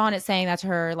her, Sonnet saying that to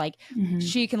her, like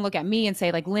she can look at me and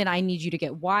say like, Lynn, I need you to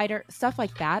get wider, stuff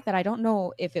like that I don't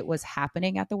know if it was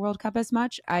happening at the World Cup as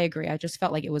much. I agree. I just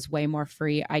felt like it was way more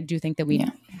free. I do think that we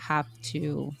have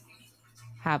to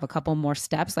have a couple more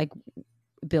steps, like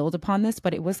build upon this,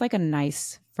 but it was like a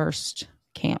nice first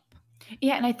camp.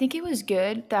 Yeah. And I think it was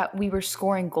good that we were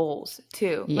scoring goals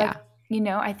too. Yeah. Like,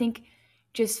 I think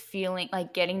just feeling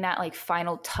like getting that like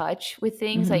final touch with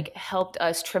things like helped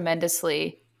us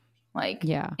tremendously, like in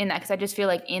that, because I just feel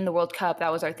like in the World Cup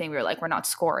that was our thing. We were like, we're not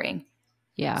scoring.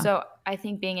 So I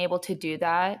think being able to do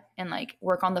that and like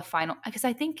work on the final, because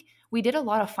I think we did a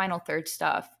lot of final third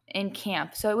stuff in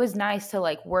camp, so it was nice to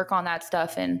like work on that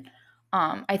stuff. And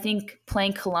I think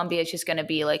playing Colombia is just going to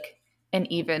be like an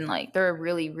even, like they're a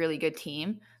really really good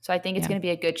team, so I think it's going to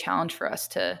be a good challenge for us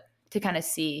to kind of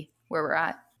see where we're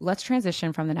at. Let's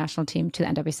transition from the national team to the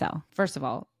NWSL. First of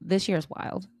all, this year is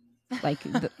wild. Like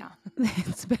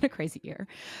it's been a crazy year.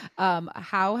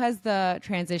 How has the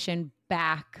transition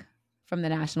back from the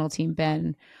national team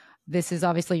been? This is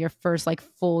obviously your first like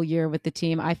full year with the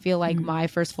team. I feel like my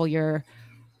first full year,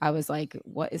 I was like,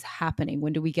 what is happening?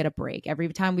 When do we get a break? Every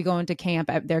time we go into camp,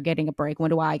 they're getting a break.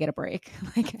 When do I get a break?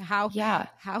 Like how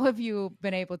have you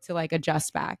been able to like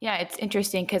adjust back? Yeah, it's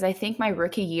interesting because I think my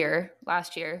rookie year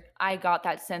last year, I got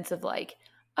that sense of like,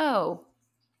 oh,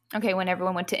 okay, when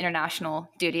everyone went to international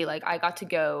duty, like I got to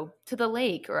go to the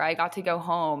lake or I got to go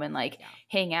home and like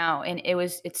hang out. And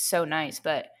it's so nice.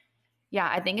 But yeah,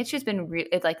 I think it's just been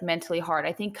it's like mentally hard.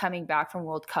 I think coming back from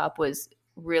World Cup was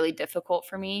really difficult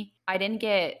for me. I didn't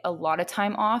get a lot of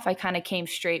time off. I kind of came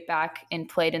straight back and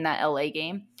played in that LA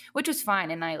game, which was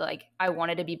fine. And I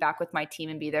wanted to be back with my team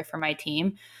and be there for my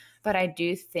team. But I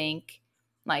do think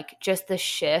like just the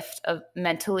shift of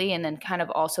mentally and then kind of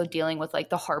also dealing with like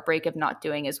the heartbreak of not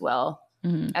doing as well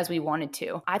as we wanted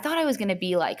to. I thought I was going to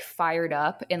be like fired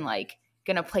up and like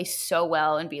going to play so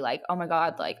well and be like, oh my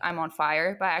God, like I'm on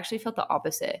fire. But I actually felt the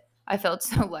opposite. I felt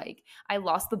so like I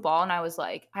lost the ball and I was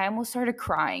like, I almost started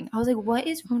crying. I was like, what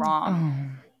is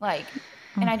wrong?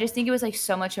 And I just think it was like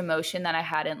so much emotion that I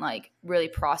hadn't like really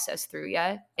processed through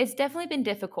yet. It's definitely been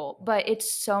difficult, but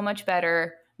it's so much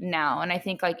better now. And I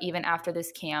think like even after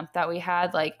this camp that we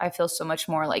had, like I feel so much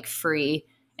more like free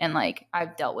and like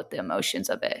I've dealt with the emotions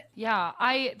of it. Yeah,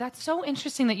 that's so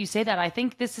interesting that you say that. I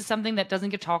think this is something that doesn't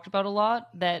get talked about a lot,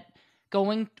 that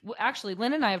actually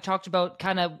Lynn and I have talked about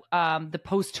kind of the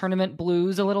post-tournament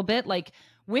blues a little bit. Like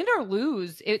win or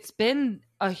lose, it's been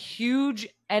a huge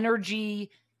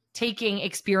energy taking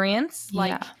experience.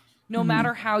 Like no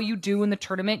matter how you do in the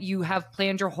tournament, you have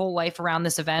planned your whole life around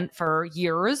this event for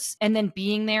years. And then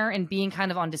being there and being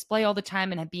kind of on display all the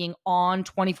time and being on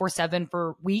 24/7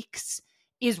 for weeks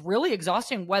is really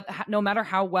exhausting, no matter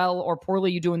how well or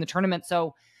poorly you do in the tournament.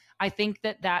 So I think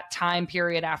that time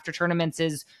period after tournaments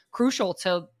is crucial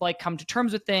to like come to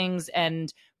terms with things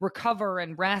and recover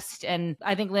and rest. And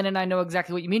I think Lynn and I know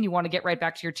exactly what you mean. You want to get right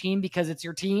back to your team because it's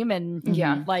your team and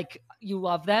like you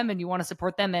love them and you want to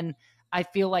support them. And I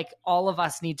feel like all of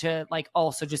us need to like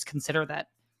also just consider that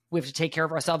we have to take care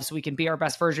of ourselves so we can be our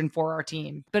best version for our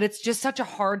team. But it's just such a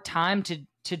hard time to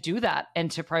do that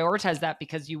and to prioritize that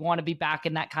because you want to be back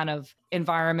in that kind of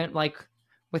environment, like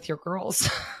with your girls.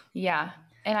 Yeah.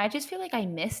 And I just feel like I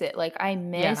miss it. Like I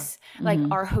miss like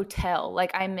our hotel.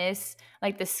 Like I miss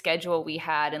like the schedule we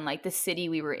had and like the city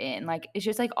we were in. Like it's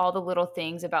just like all the little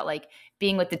things about like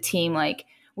being with the team. Like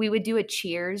we would do a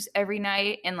cheers every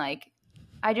night and like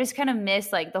I just kind of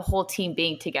miss like the whole team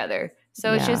being together.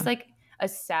 So it's just like a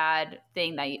sad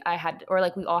thing that I had or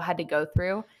like we all had to go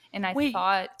through. And I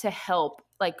thought to help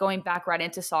like going back right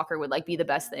into soccer would like be the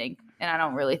best thing. And I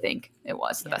don't really think it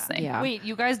was the best thing. Yeah. Wait,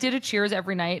 you guys did a cheers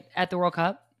every night at the World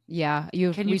Cup? Yeah.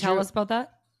 Can you tell us about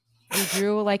that? We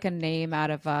drew like a name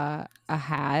out of a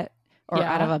hat or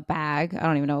out of a bag. I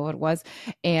don't even know what it was.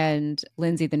 And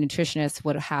Lindsay, the nutritionist,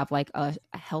 would have like a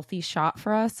healthy shot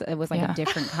for us. It was like a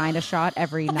different kind of shot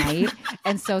every night.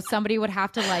 And so somebody would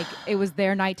have to like, it was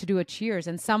their night to do a cheers.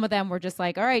 And some of them were just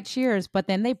like, all right, cheers. But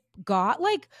then they got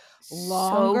like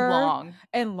longer so long.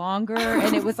 and longer.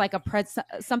 And it was like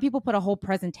some people put a whole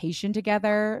presentation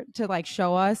together to like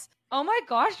show us. Oh my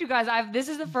gosh, you guys! This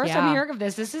is the first time hearing of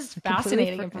this. This is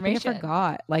fascinating information. I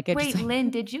forgot. Like, wait, just,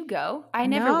 Lynn, did you go? I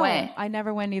never went. I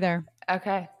never went either.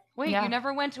 Okay. Wait, you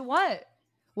never went to what?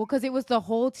 Well, because it was the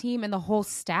whole team and the whole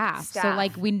staff. So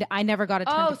like I never got a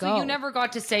turn to go. Oh, so you never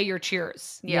got to say your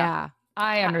cheers. Yeah.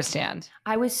 I understand.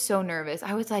 I was so nervous.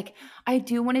 I was like, I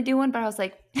do want to do one, but I was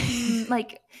like,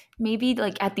 like maybe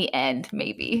like at the end,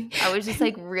 maybe. I was just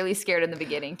like really scared in the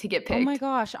beginning to get picked. Oh my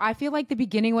gosh. I feel like the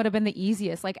beginning would have been the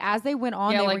easiest. Like as they went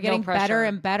on, they like, were getting no better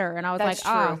and better. And I was That's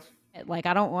like, true. like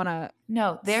I don't want to.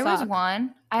 No, there was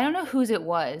one. I don't know whose it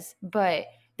was, but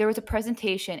there was a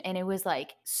presentation and it was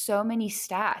like so many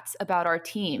stats about our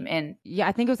team. And yeah,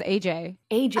 I think it was AJ.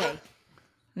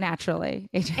 Naturally.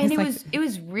 AJ and it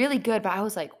was really good, but I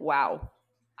was like, wow.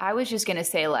 I was just gonna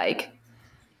say like,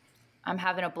 I'm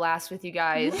having a blast with you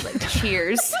guys. Like,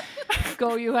 cheers.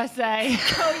 Go USA.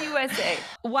 Go USA.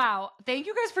 Wow. Thank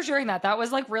you guys for sharing that. That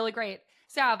was like really great.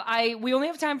 Sav, we only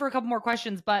have time for a couple more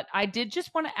questions, but I did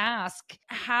just want to ask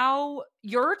how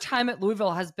your time at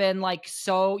Louisville has been like,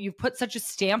 so you've put such a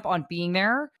stamp on being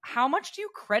there. How much do you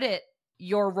credit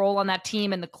your role on that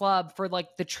team and the club for like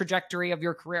the trajectory of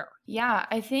your career? Yeah,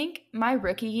 I think my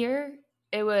rookie year,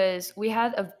 we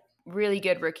had a really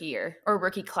good rookie year or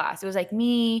rookie class. It was like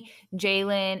me,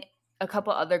 Jalen, a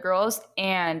couple other girls,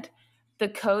 and the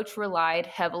coach relied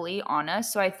heavily on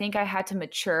us. So I think I had to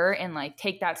mature and like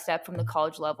take that step from the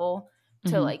college level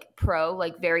to like pro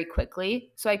like very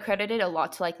quickly. So I credited a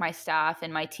lot to like my staff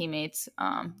and my teammates.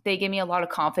 They gave me a lot of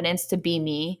confidence to be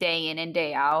me day in and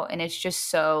day out. And it's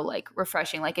just so like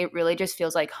refreshing. Like it really just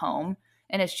feels like home.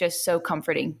 And it's just so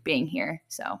comforting being here.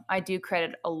 So I do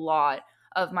credit a lot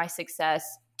of my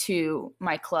success to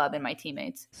my club and my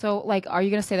teammates. So like, are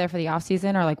you going to stay there for the off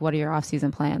season or like, what are your off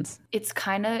season plans?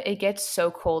 It gets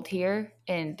so cold here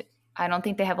and I don't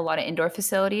think they have a lot of indoor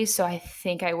facilities. So I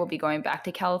think I will be going back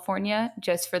to California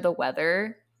just for the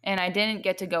weather. And I didn't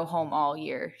get to go home all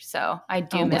year. So I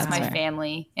do miss my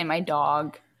family and my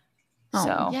dog.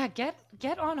 So yeah,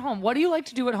 get on home. What do you like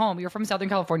to do at home? You're from Southern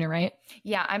California, right?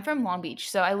 Yeah, I'm from Long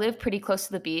Beach. So I live pretty close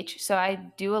to the beach. So I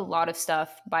do a lot of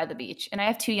stuff by the beach. And I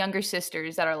have 2 younger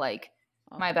sisters that are like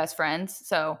my best friends.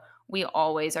 So we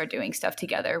always are doing stuff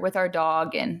together with our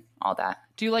dog and all that.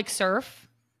 Do you like surf?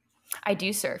 I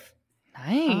do surf.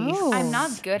 Nice. Oh. I'm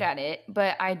not good at it,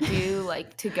 but I do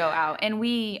like to go out. And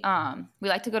we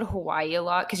like to go to Hawaii a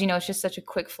lot because, it's just such a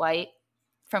quick flight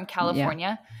from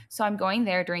California. Yeah. So I'm going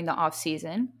there during the off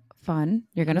season. Fun.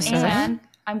 You're going to surf. And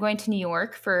I'm going to New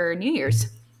York for New Year's.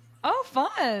 Oh,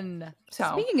 fun.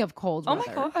 So speaking of cold weather. Oh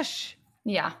my gosh.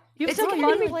 Yeah. You have some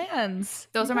fun plans.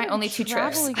 Those are my only 2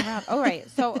 trips. All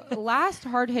right. So last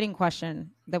hard-hitting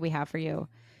question that we have for you.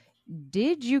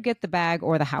 Did you get the bag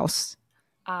or the house?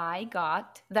 I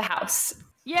got the house.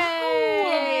 Yay!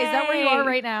 Yay! Is that where you are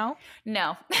right now?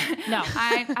 No. No.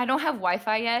 I don't have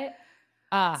Wi-Fi yet.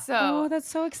 Oh, that's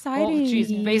so exciting. Well,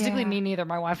 geez, basically me neither.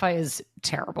 My Wi-Fi is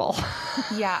terrible.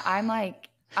 Yeah, I'm like,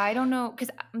 I don't know, because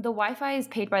the Wi-Fi is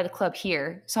paid by the club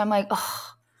here. So I'm like,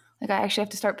 oh, like I actually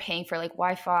have to start paying for like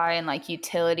Wi-Fi and like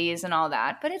utilities and all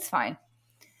that, but it's fine.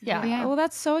 Yeah. Well,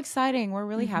 that's so exciting. We're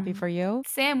really happy for you.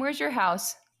 Sam, where's your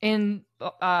house? In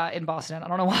Boston. I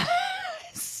don't know why I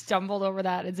stumbled over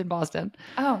that. It's in Boston.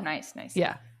 Oh, nice.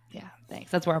 Yeah.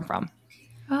 Thanks. That's where I'm from.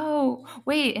 Oh,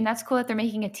 wait. And that's cool that they're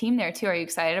making a team there too. Are you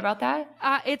excited about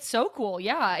that? It's so cool.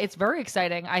 Yeah, it's very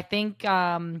exciting. I think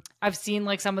I've seen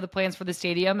like some of the plans for the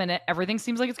stadium and everything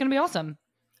seems like it's going to be awesome.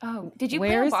 Oh, did you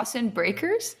play on Boston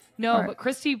Breakers? No, but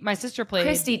Christy, my sister played.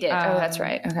 Christy did. Oh, that's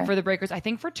right. Okay. For the Breakers, I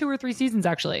think for 2 or 3 seasons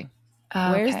actually.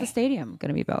 Where's Okay. the stadium going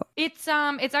to be built? It's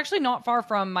actually not far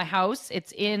from my house.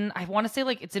 It's in, I want to say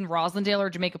like it's in Roslindale or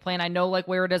Jamaica Plain. I know like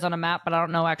where it is on a map, but I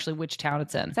don't know actually which town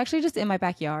it's in. It's actually just in my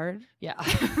backyard. Yeah.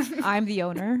 I'm the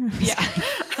owner. Yeah.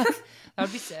 That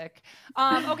would be sick.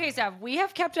 Okay, Sav, we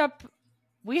have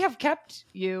kept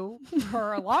you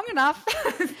for long enough.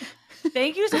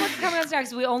 Thank you so much for coming on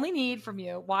Snacks. We only need from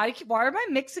you. Why am I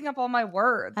mixing up all my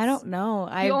words? I don't know.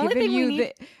 only thing we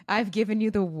need- I've given you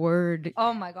the word.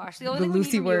 Oh my gosh. The only The thing we need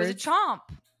Lucy from you is a words. chomp.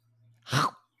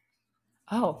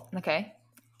 Oh, okay.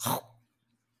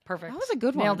 Perfect. That was a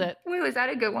good one. Nailed it. Wait, was that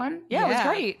a good one? Yeah, it was Yeah.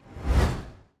 great.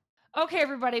 Okay,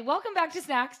 everybody, welcome back to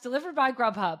Snacks delivered by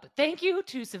Grubhub. Thank you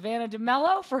to Savannah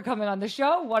DeMelo for coming on the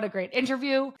show. What a great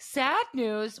interview. Sad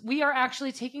news, we are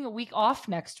actually taking a week off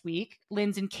next week.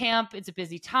 Lynn's in camp. It's a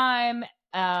busy time,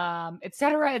 et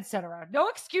cetera, et cetera. No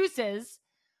excuses,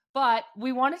 but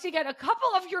we wanted to get a couple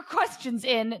of your questions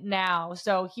in now.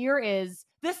 So here is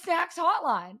the Snacks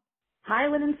hotline. Hi,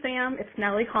 Lynn and Sam. It's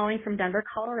Nellie calling from Denver,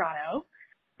 Colorado.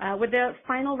 With the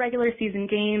final regular season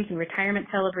games and retirement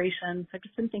celebrations, I've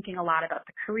just been thinking a lot about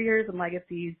the careers and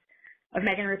legacies of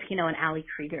Megan Rapinoe and Allie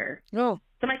Krieger. Oh,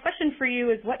 So my question for you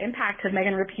is, what impact have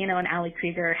Megan Rapinoe and Allie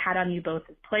Krieger had on you both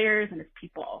as players and as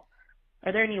people?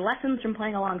 Are there any lessons from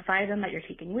playing alongside them that you're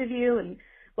taking with you? And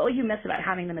what will you miss about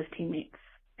having them as teammates?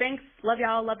 Thanks. Love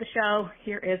y'all. Love the show.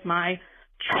 Here is my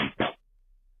chomp.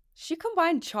 she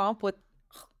combined chomp with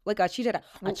she did a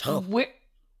chomp.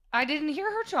 I didn't hear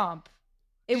her chomp.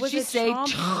 It Did was she a say chomp.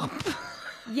 chomp?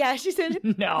 Yeah, she said.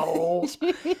 No.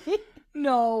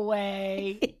 No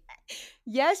way.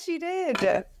 Yes, she did.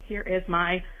 Here is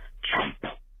my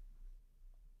chomp.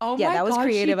 Oh Yeah, my that was God,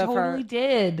 creative she of her. totally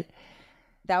did.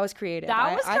 That was creative.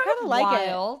 That was I kind kinda of like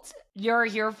wild. You're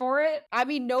here for it? I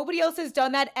mean, nobody else has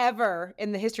done that ever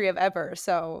in the history of ever.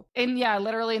 So And yeah,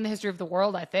 literally in the history of the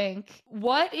world, I think.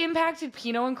 What impact did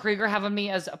Pinoe and Krieger have on me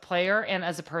as a player and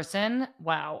as a person?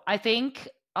 Wow. I think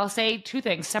I'll say two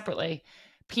things separately.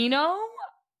 Pinoe,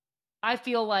 I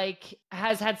feel like,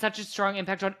 has had such a strong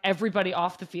impact on everybody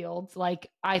off the field. Like,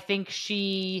 I think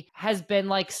she has been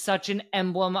like such an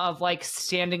emblem of like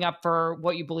standing up for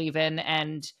what you believe in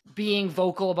and being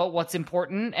vocal about what's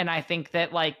important. And I think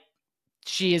that like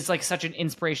she is like such an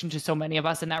inspiration to so many of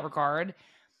us in that regard.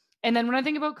 And then when I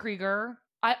think about Krieger,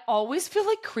 I always feel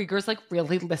like Krieger's like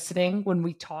really listening when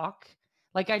we talk.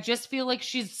 Like, I just feel like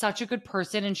she's such a good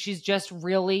person and she's just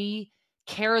really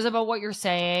cares about what you're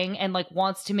saying and like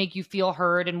wants to make you feel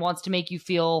heard and wants to make you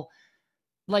feel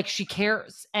like she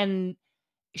cares. And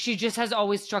she just has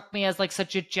always struck me as like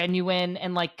such a genuine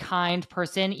and like kind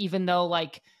person, even though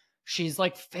like she's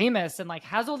like famous and like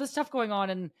has all this stuff going on,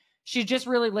 and she just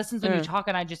really listens when you talk.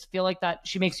 And I just feel like that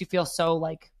she makes you feel so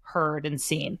like heard and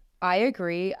seen. I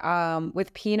agree.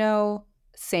 With Pinoe,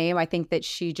 same. I think that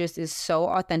she just is so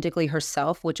authentically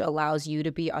herself, which allows you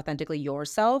to be authentically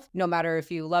yourself. No matter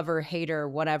if you love her, hate her,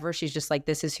 whatever, she's just like,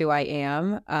 this is who I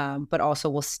am, but also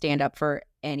will stand up for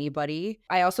anybody.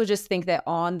 I also just think that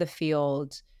on the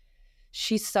field,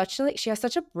 she has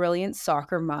such a brilliant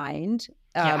soccer mind.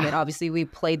 And obviously we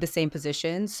played the same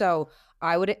position. So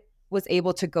was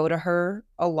able to go to her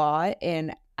a lot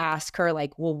and ask her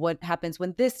like, well, what happens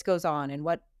when this goes on and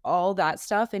what all that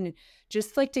stuff. And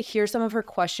just like to hear some of her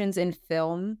questions in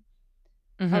film,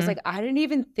 I was like, I didn't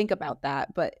even think about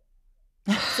that. But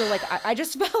so like, I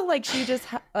just felt like she just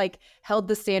like held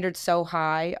the standard so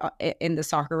high in the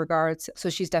soccer regards. So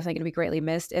she's definitely going to be greatly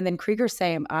missed. And then Krieger,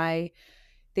 same. I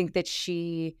think that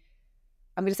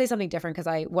I'm going to say something different because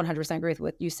I 100% agree with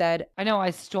what you said. I know I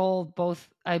stole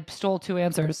two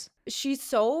answers. She's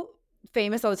so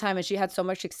famous all the time and she had so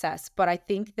much success, but I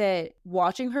think that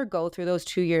watching her go through those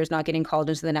 2 years not getting called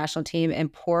into the national team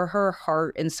and pour her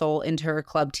heart and soul into her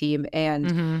club team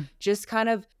and just kind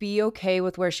of be okay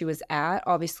with where she was at.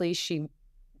 Obviously, she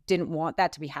didn't want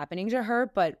that to be happening to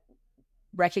her, but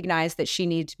recognize that she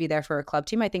needed to be there for her club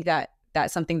team. I think that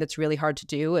that's something that's really hard to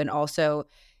do. And also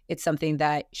it's something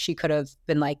that she could have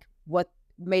been like, what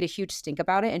made a huge stink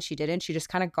about it, and she didn't. She just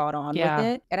kind of got on with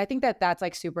it. And I think that that's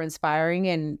like super inspiring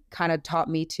and kind of taught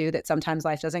me too that sometimes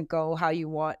life doesn't go how you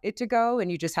want it to go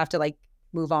and you just have to like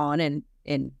move on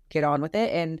and get on with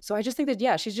it. And so I just think that,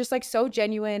 yeah, she's just like so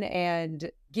genuine and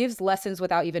gives lessons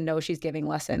without even know she's giving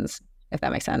lessons, if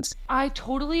that makes sense. I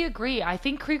totally agree. I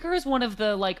think Krieger is one of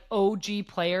the like OG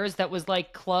players that was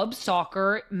like club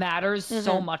soccer matters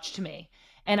so much to me.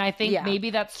 And I think maybe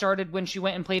that started when she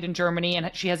went and played in Germany and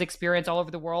she has experience all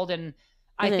over the world. And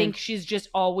I think she's just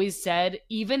always said,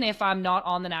 even if I'm not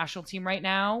on the national team right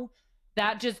now,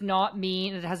 that does not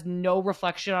mean, it has no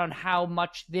reflection on how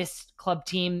much this club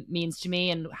team means to me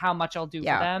and how much I'll do for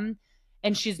them.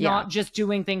 And she's not just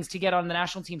doing things to get on the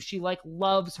national team. She like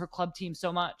loves her club team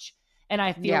so much. And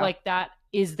I feel like that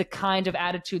is the kind of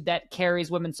attitude that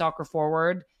carries women's soccer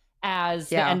forward as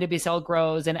the NWSL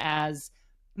grows and as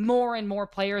more and more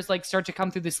players like start to come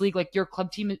through this league. Like your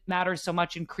club team matters so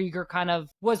much, and Krieger kind of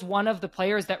was one of the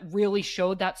players that really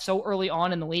showed that so early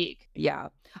on in the league. Yeah.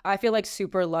 I feel like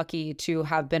super lucky to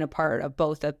have been a part of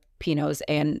both of Pinoe's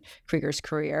and Krieger's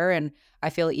career. And I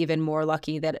feel even more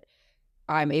lucky that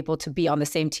I'm able to be on the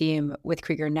same team with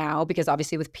Krieger now, because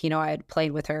obviously with Pinoe, I had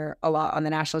played with her a lot on the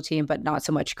national team, but not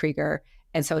so much Krieger.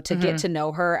 And so to get to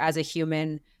know her as a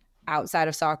human outside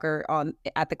of soccer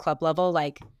at the club level,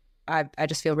 like I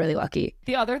just feel really lucky.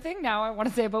 The other thing now I want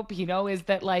to say about Pinoe is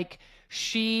that like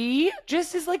she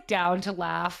just is like down to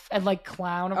laugh and like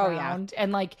clown around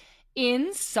and like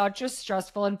in such a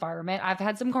stressful environment. I've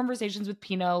had some conversations with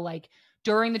Pinoe like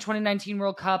during the 2019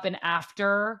 World Cup and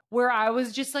after, where I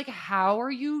was just like, how are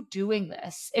you doing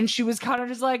this? And she was kind of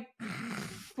just like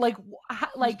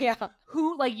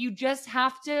who, like, you just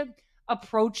have to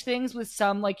approach things with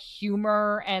some like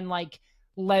humor and like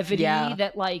levity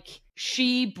that like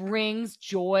she brings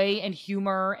joy and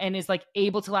humor and is like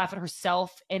able to laugh at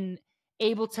herself and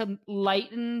able to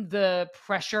lighten the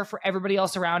pressure for everybody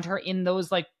else around her in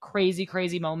those like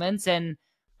crazy moments. And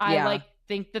I like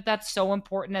think that that's so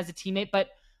important as a teammate, but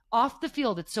off the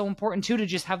field it's so important too to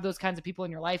just have those kinds of people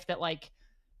in your life that like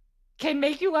can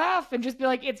make you laugh and just be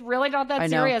like, it's really not that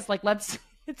serious, like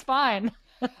it's fine.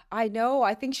 I know.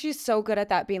 I think she's so good at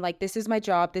that, being like, this is my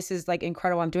job, this is like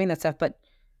incredible, I'm doing that stuff, but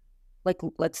like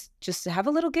let's just have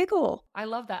a little giggle. I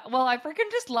love that. Well, I freaking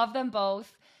just love them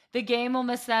both. The game will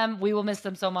miss them, we will miss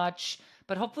them so much,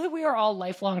 but hopefully we are all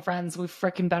lifelong friends. We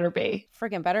freaking better be,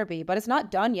 but it's not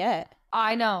done yet.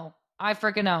 I know, I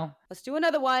freaking know. Let's do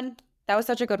another one. That was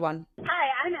such a good one.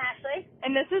 Hi, I'm Ashley.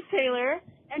 And this is Taylor.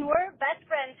 And we're best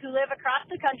friends who live across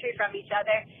the country from each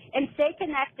other and stay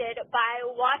connected by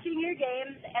watching your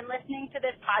games and listening to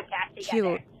this podcast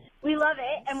together. Cute. We love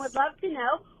it and would love to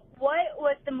know, what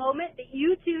was the moment that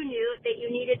you two knew that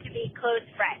you needed to be close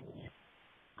friends?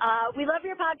 We love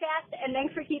your podcast, and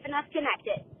thanks for keeping us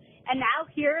connected. And now,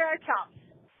 here are our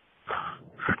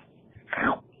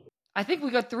chomps. I think we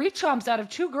got 3 chomps out of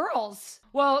 2 girls.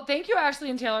 Well, thank you, Ashley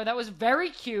and Taylor. That was very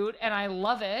cute, and I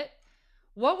love it.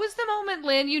 What was the moment,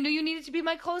 Lynn, you knew you needed to be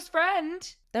my close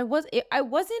friend? I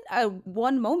wasn't a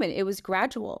one moment. It was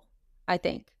gradual, I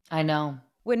think. I know.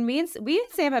 When we and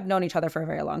Sam have known each other for a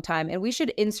very long time, and we should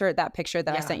insert that picture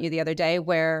that I sent you the other day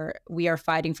where we are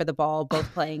fighting for the ball,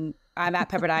 both playing. I'm at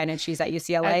Pepperdine and she's at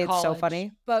UCLA. It's so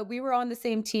funny. But we were on the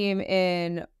same team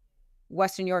in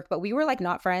Western New York, but we were like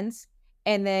not friends.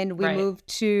 And then we moved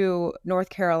to North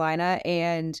Carolina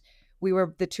and we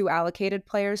were the 2 allocated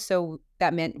players. So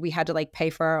that meant we had to like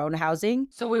pay for our own housing.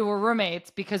 So we were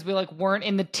roommates because we like weren't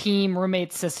in the team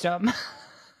roommate system.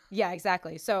 Yeah,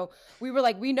 exactly. So we were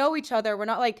like, we know each other. We're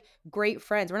not like great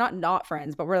friends. We're not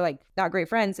friends, but we're like not great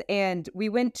friends. And we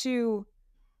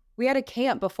had a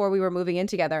camp before we were moving in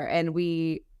together, and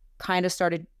we kind of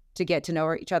started to get to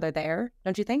know each other there.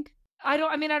 Don't you think? I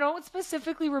don't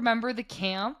specifically remember the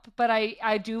camp, but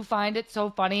I do find it so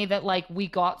funny that like we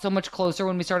got so much closer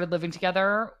when we started living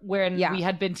together, when we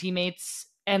had been teammates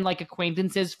and like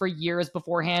acquaintances for years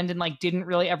beforehand and like didn't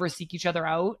really ever seek each other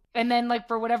out. And then like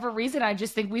for whatever reason, I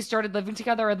just think we started living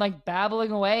together and like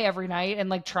babbling away every night and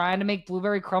like trying to make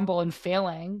blueberry crumble and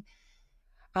failing.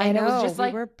 I know. It was just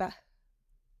like,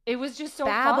 it was just so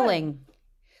babbling. fun.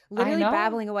 Literally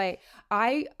babbling away.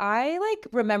 I like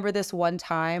remember this one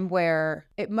time where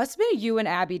it must have been you and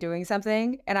Abby doing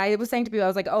something. And I was saying to people, I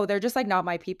was like, oh, they're just like not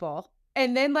my people.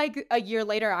 And then like a year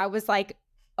later, I was like,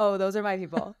 oh, those are my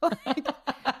people.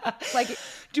 Like, do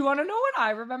you want to know what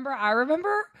I remember? I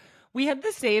remember we had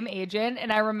the same agent,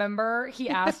 and I remember he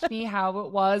asked me how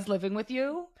it was living with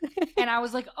you. And I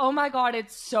was like, oh my God,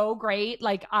 it's so great.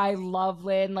 Like, I love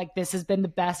Lynn. Like, this has been the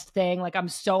best thing. Like, I'm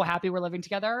so happy we're living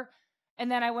together.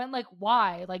 And then I went like,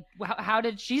 why? Like, how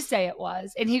did she say it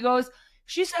was? And he goes,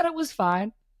 she said it was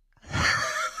fine. And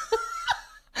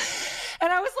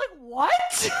I was like,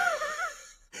 what?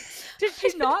 Did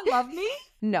she not love me?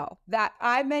 No, that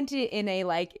I meant it in a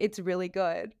like, it's really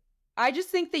good. I just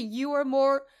think that you're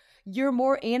more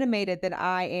animated than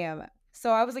I am. So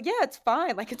I was like, yeah, it's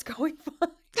fine. Like, it's going fine.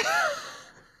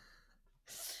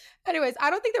 Anyways, I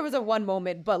don't think there was a one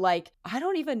moment, but like, I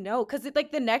don't even know. Cause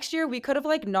like the next year we could have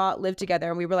like not lived together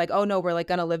and we were like, oh no, we're like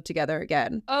gonna live together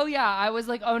again. Oh yeah. I was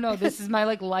like, oh no, this is my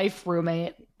like life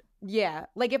roommate. Yeah.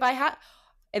 Like if I had,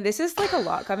 and this is like a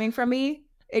lot coming from me,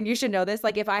 and you should know this,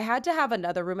 like if I had to have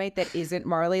another roommate that isn't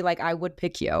Marley, like I would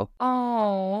pick you.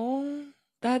 Oh,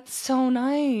 that's so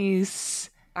nice.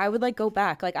 I would like go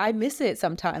back. Like I miss it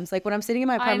sometimes. Like when I'm sitting in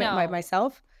my apartment by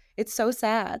myself, it's so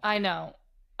sad. I know.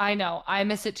 I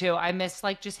miss it too. I miss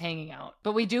like just hanging out.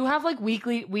 But we do have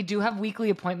weekly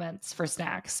appointments for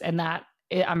snacks, and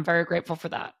I'm very grateful for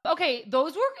that. Okay,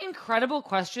 those were incredible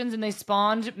questions, and they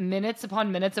spawned minutes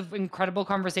upon minutes of incredible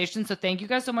conversation. So thank you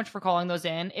guys so much for calling those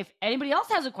in. If anybody else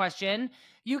has a question,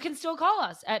 you can still call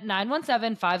us at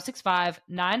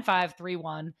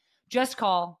 917-565-9531. Just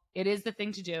call. It is the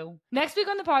thing to do. Next week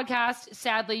on the podcast,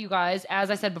 sadly, you guys, as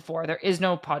I said before, there is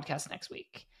no podcast next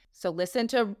week. So listen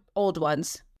to old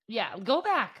ones. Yeah, go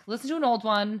back. Listen to an old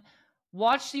one.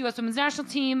 Watch the U.S. Women's National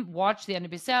Team. Watch the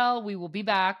NWSL. We will be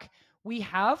back. We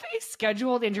have a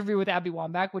scheduled interview with Abby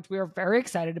Wambach, which we are very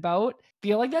excited about.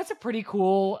 Feel like that's a pretty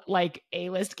cool, like,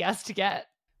 A-list guest to get.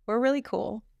 We're really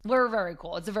cool. We're very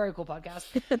cool. It's a very cool podcast.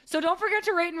 So don't forget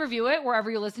to rate and review it wherever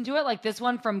you listen to it, like this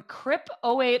one from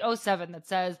Crip0807 that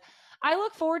says, I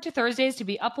look forward to Thursdays to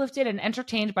be uplifted and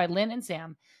entertained by Lynn and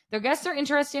Sam. Their guests are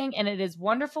interesting, and it is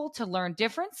wonderful to learn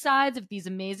different sides of these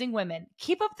amazing women.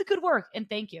 Keep up the good work, and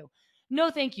thank you. No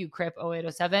thank you,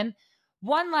 Crip0807.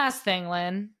 One last thing,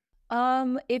 Lynn.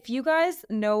 If you guys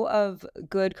know of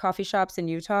good coffee shops in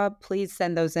Utah, please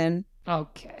send those in.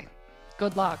 Okay.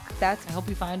 Good luck. I hope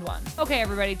you find one. Okay,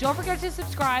 everybody, don't forget to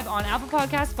subscribe on Apple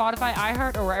Podcasts, Spotify,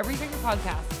 iHeart, or wherever you get your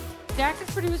podcasts. Snacks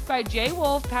is produced by Jay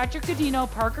Wolf, Patrick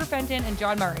Godino, Parker Fenton, and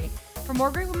John Murray. For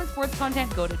more great women's sports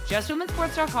content, go to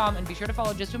justwomensports.com and be sure to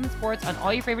follow Just Women's Sports on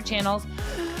all your favorite channels.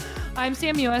 I'm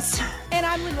Sam Mewis. And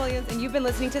I'm Lynn Williams, and you've been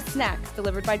listening to Snacks,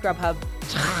 delivered by Grubhub.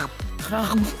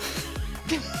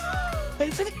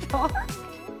 Isn't it hard?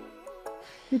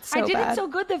 It's so I did bad. it so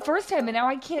good the first time, and now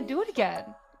I can't do it again.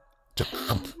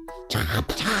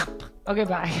 Okay,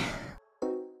 bye.